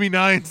story. Jimmy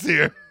Nines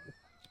here.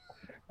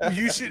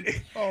 You should.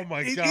 Oh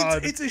my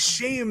god! It's a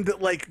shame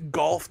that like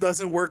golf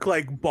doesn't work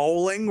like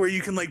bowling, where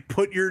you can like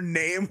put your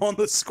name on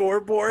the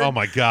scoreboard. Oh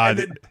my god!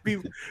 And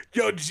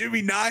then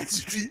Jimmy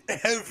Nines should be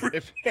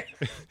everywhere.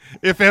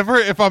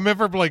 If I'm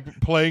ever like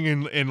playing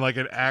in like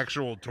an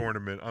actual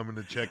tournament, I'm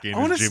gonna check in. I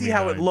want to see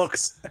how it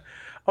looks. I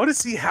want to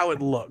see how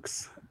it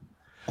looks.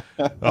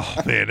 Oh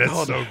man,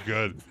 that's so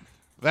good.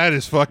 That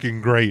is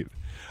fucking great.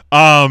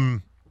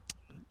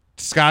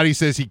 Scotty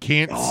says he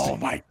can't. Oh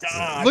my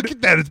god! Look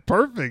at that; it's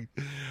perfect.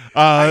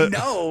 I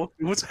know.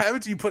 What's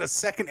happened to you? Put a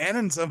second N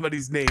in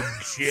somebody's name.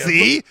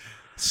 Jim.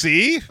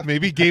 See,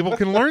 maybe Gable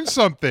can learn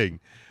something.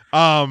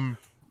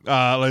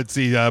 Let's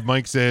see.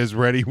 Mike says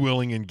ready,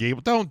 willing, and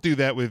Gable. Don't do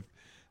that with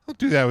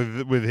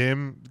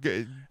him.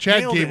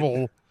 Chad Nailed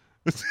Gable.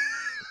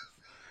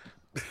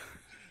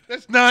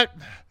 That's not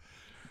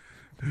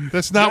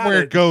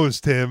where it goes,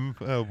 Tim.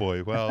 Oh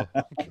boy. Well.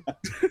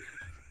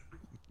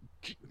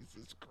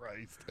 Jesus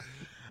Christ.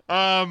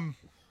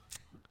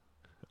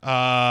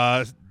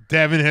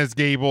 Devin has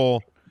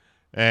Gable,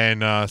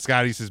 and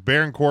Scotty says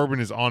Baron Corbin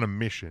is on a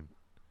mission.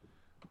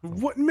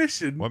 What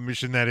mission? What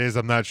mission that is,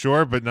 I'm not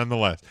sure, but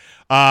nonetheless.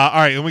 All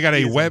right, and we got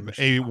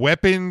a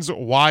weapons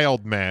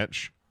wild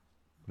match,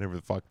 whatever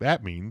the fuck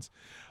that means.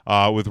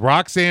 with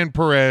Roxanne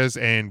Perez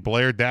and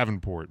Blair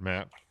Davenport,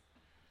 Matt.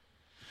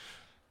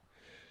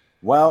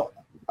 Well,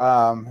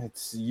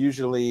 it's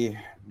usually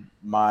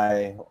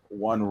my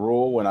one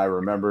rule when I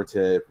remember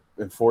to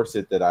enforce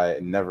it that I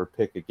never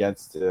pick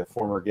against a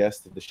former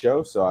guest of the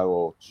show, so I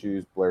will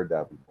choose Blair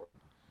Davenport.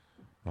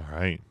 All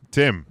right.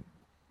 Tim.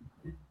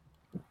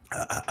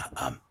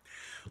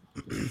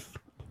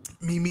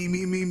 Me.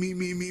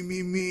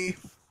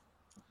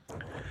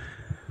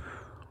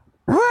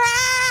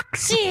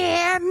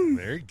 Roxanne.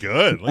 Very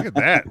good. Look at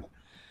that.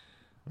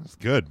 That's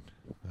good.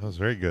 That was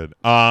very good.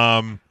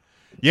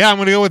 Yeah, I'm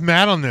going to go with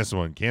Matt on this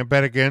one. Can't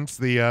bet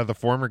against the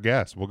former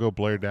guest. We'll go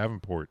Blair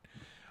Davenport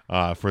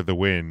for the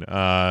win.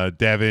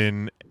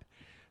 Devin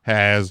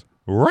has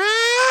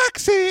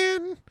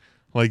Roxanne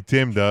like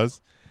Tim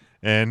does,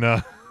 and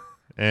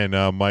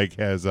Mike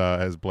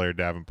has Blair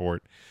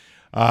Davenport.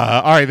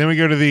 All right, then we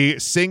go to the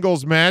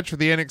singles match for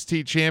the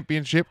NXT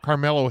Championship.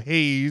 Carmelo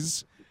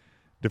Hayes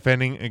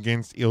defending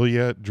against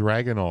Ilya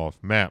Dragunov.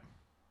 Matt.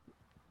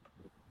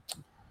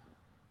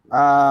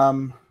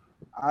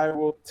 I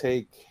will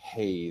take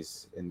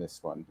Hayes in this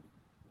one.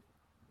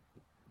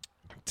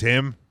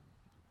 Tim.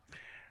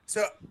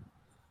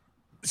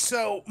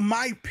 So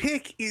my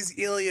pick is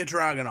Ilya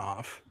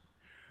Dragunov,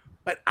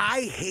 but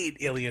I hate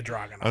Ilya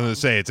Dragunov. I was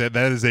going to say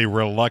that is a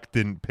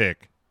reluctant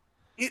pick.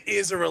 It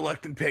is a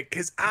reluctant pick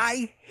because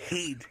I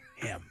hate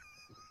him.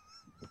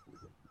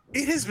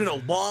 It has been a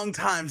long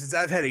time since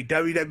I've had a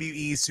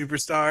WWE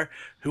superstar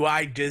who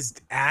I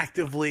just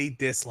actively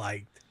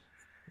disliked.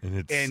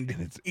 And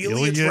it's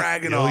Ilya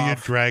Dragunov. Ilya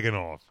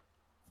Dragunov.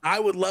 I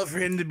would love for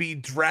him to be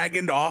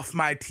dragoned off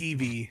my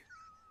TV.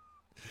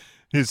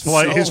 His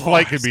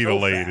flight could be so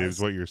delayed, fast. is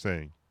what you're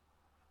saying.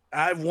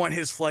 I want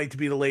his flight to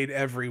be delayed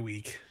every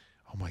week.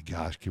 Oh my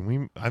gosh,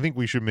 I think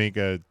we should make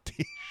a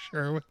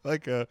t-shirt with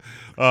like a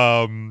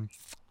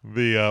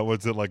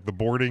what's it, like the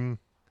boarding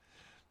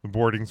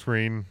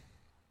screen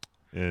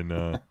and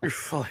your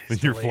flight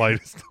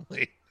is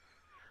delayed.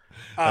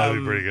 That'd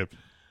be pretty good.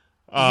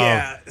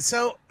 Yeah,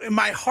 so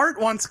my heart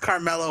wants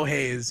Carmelo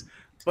Hayes,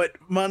 but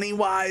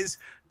money-wise,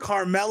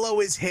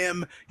 Carmelo is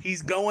him.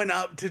 He's going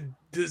up to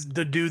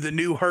do the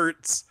new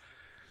Hurts.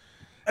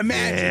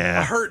 Imagine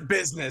a Hurt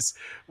business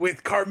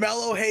with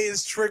Carmelo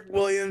Hayes, Trick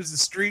Williams, the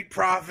Street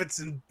Profits,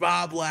 and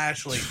Bob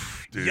Lashley.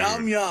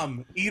 Yum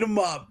yum, eat them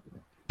up.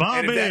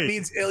 Bobby. And if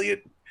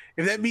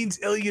that means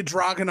Ilya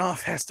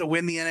Dragunov has to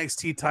win the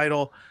NXT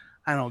title,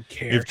 I don't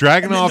care. If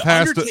Dragunov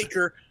has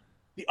to.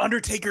 The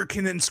Undertaker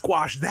can then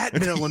squash that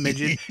middle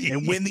midget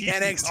and win the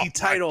NXT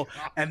title,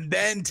 and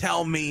then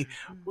tell me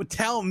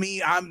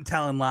I'm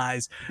telling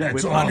lies. That's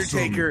with awesome.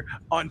 Undertaker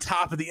on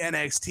top of the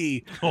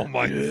NXT. Oh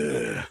my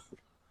god!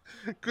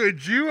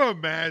 Could you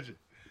imagine?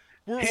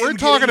 We're Him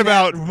talking getting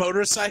about that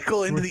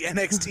motorcycle into the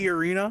NXT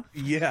arena.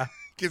 Yeah,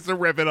 gets to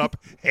rev it up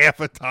half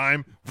a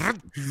time.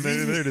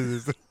 There it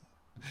is.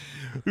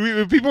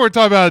 People were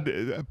talking about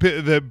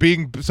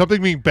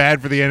something being bad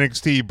for the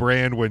NXT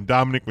brand when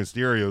Dominic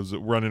Mysterio's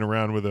running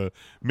around with a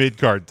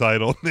mid-card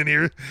title. And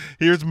then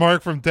here's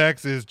Mark from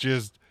Texas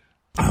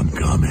I'm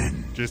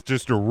coming.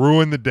 just to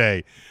ruin the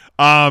day.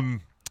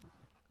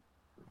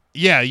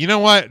 Yeah, you know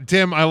what,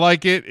 Tim? I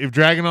like it. If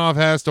Dragunov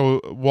has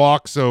to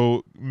walk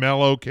so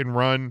Mello can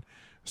run,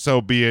 so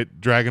be it.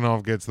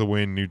 Dragunov gets the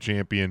win, new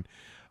champion.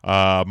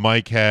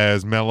 Mike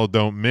has Mello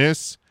don't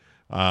miss.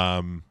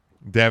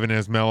 Devin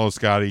has Mello.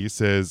 Scotty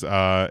says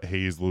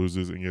Hayes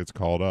loses and gets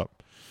called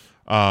up.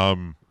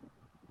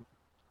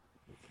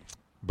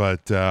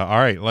 But all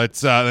right,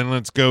 let's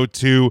go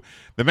to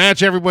the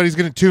match everybody's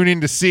going to tune in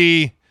to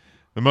see.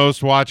 The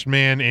most watched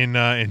man in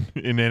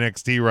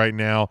NXT right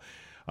now.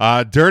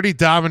 Dirty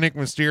Dominic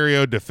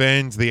Mysterio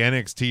defends the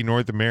NXT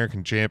North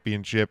American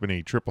Championship in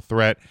a triple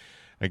threat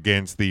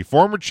against the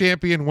former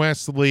champion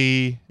Wes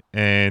Lee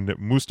and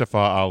Mustafa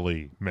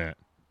Ali. Matt.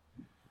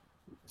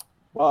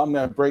 Well, I'm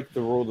going to break the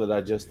rule that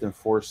I just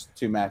enforced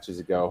 2 matches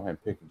ago and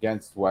pick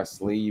against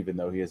Wes Lee, even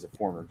though he is a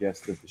former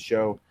guest of the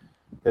show,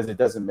 because it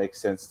doesn't make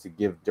sense to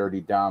give Dirty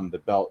Dom the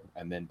belt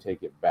and then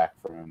take it back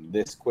from him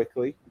this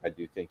quickly. I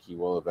do think he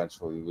will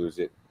eventually lose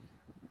it,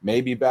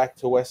 maybe back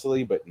to Wes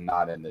Lee, but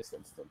not in this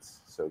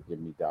instance. So give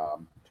me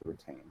Dom to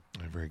retain.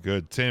 Very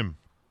good. Tim.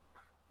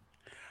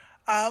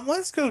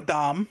 Let's go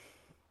Dom.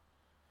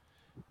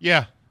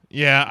 Yeah.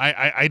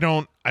 I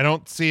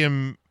don't see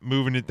him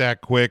moving it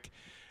that quick.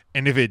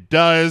 And if it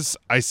does,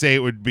 I say it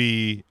would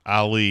be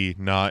Ali,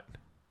 not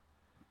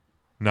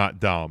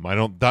Dom.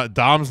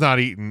 Dom's not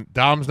eating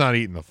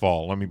the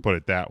fall. Let me put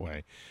it that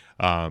way.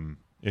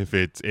 If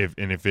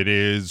it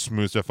is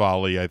Mustafa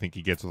Ali, I think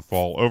he gets the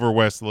fall over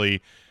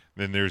Wesley.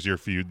 Then there's your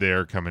feud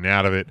there coming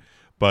out of it.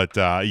 But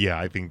yeah,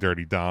 I think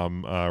Dirty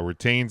Dom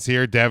retains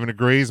here. Devin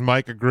agrees,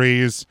 Mike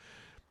agrees,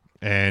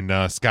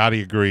 and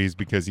Scotty agrees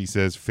because he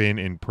says Finn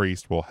and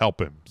Priest will help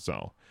him.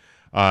 So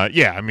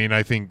yeah, I mean,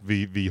 I think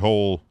the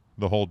whole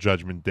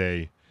Judgment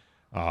Day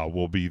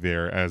will be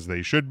there as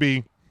they should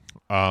be.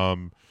 But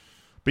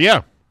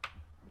yeah,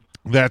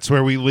 that's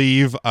where we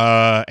leave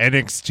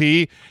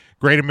NXT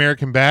Great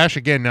American Bash.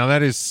 Again, now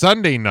that is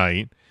Sunday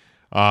night.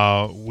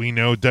 We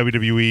know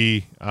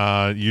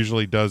WWE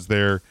usually does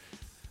their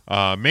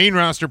main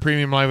roster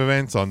premium live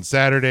events on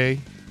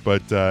Saturday,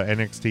 but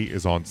NXT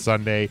is on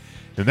Sunday.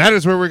 And that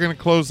is where we're going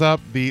to close up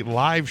the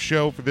live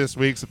show for this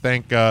week. So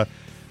thank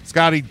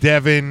Scotty,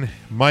 Devin,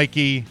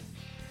 Mikey,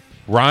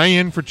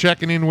 Ryan for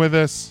checking in with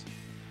us.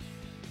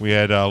 We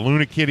had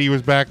Luna Kitty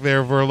was back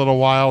there for a little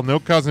while. No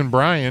cousin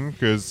Brian,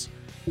 because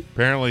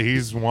apparently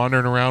he's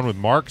wandering around with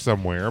Mark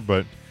somewhere,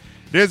 but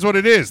it is what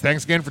it is.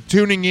 Thanks again for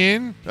tuning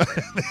in.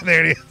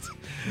 There it is.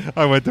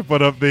 I went to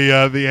put up the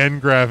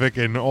end graphic,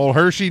 and old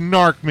Hershey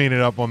Narc made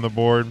it up on the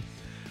board.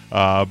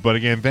 But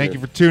again, thank you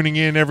for tuning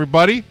in,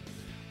 everybody.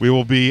 We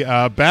will be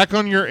back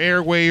on your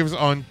airwaves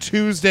on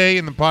Tuesday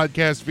in the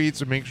podcast feed,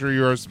 so make sure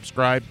you are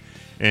subscribed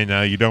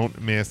and you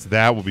don't miss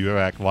that. We'll be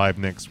back live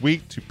next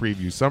week to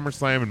preview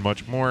SummerSlam and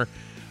much more.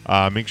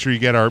 Make sure you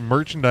get our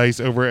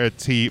merchandise over at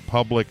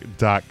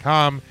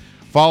tpublic.com.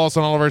 Follow us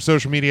on all of our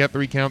social media at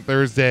 3 Count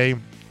Thursday.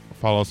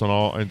 Follow us on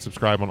all and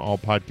subscribe on all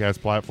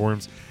podcast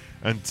platforms.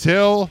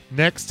 Until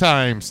next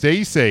time,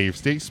 stay safe,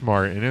 stay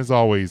smart, and as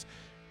always,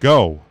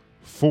 go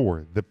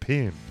for the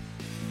pin.